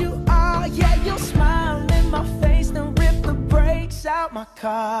just what you are. Yeah, you'll smile in my face, then rip the brakes out my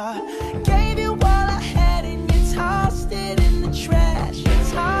car. Gave you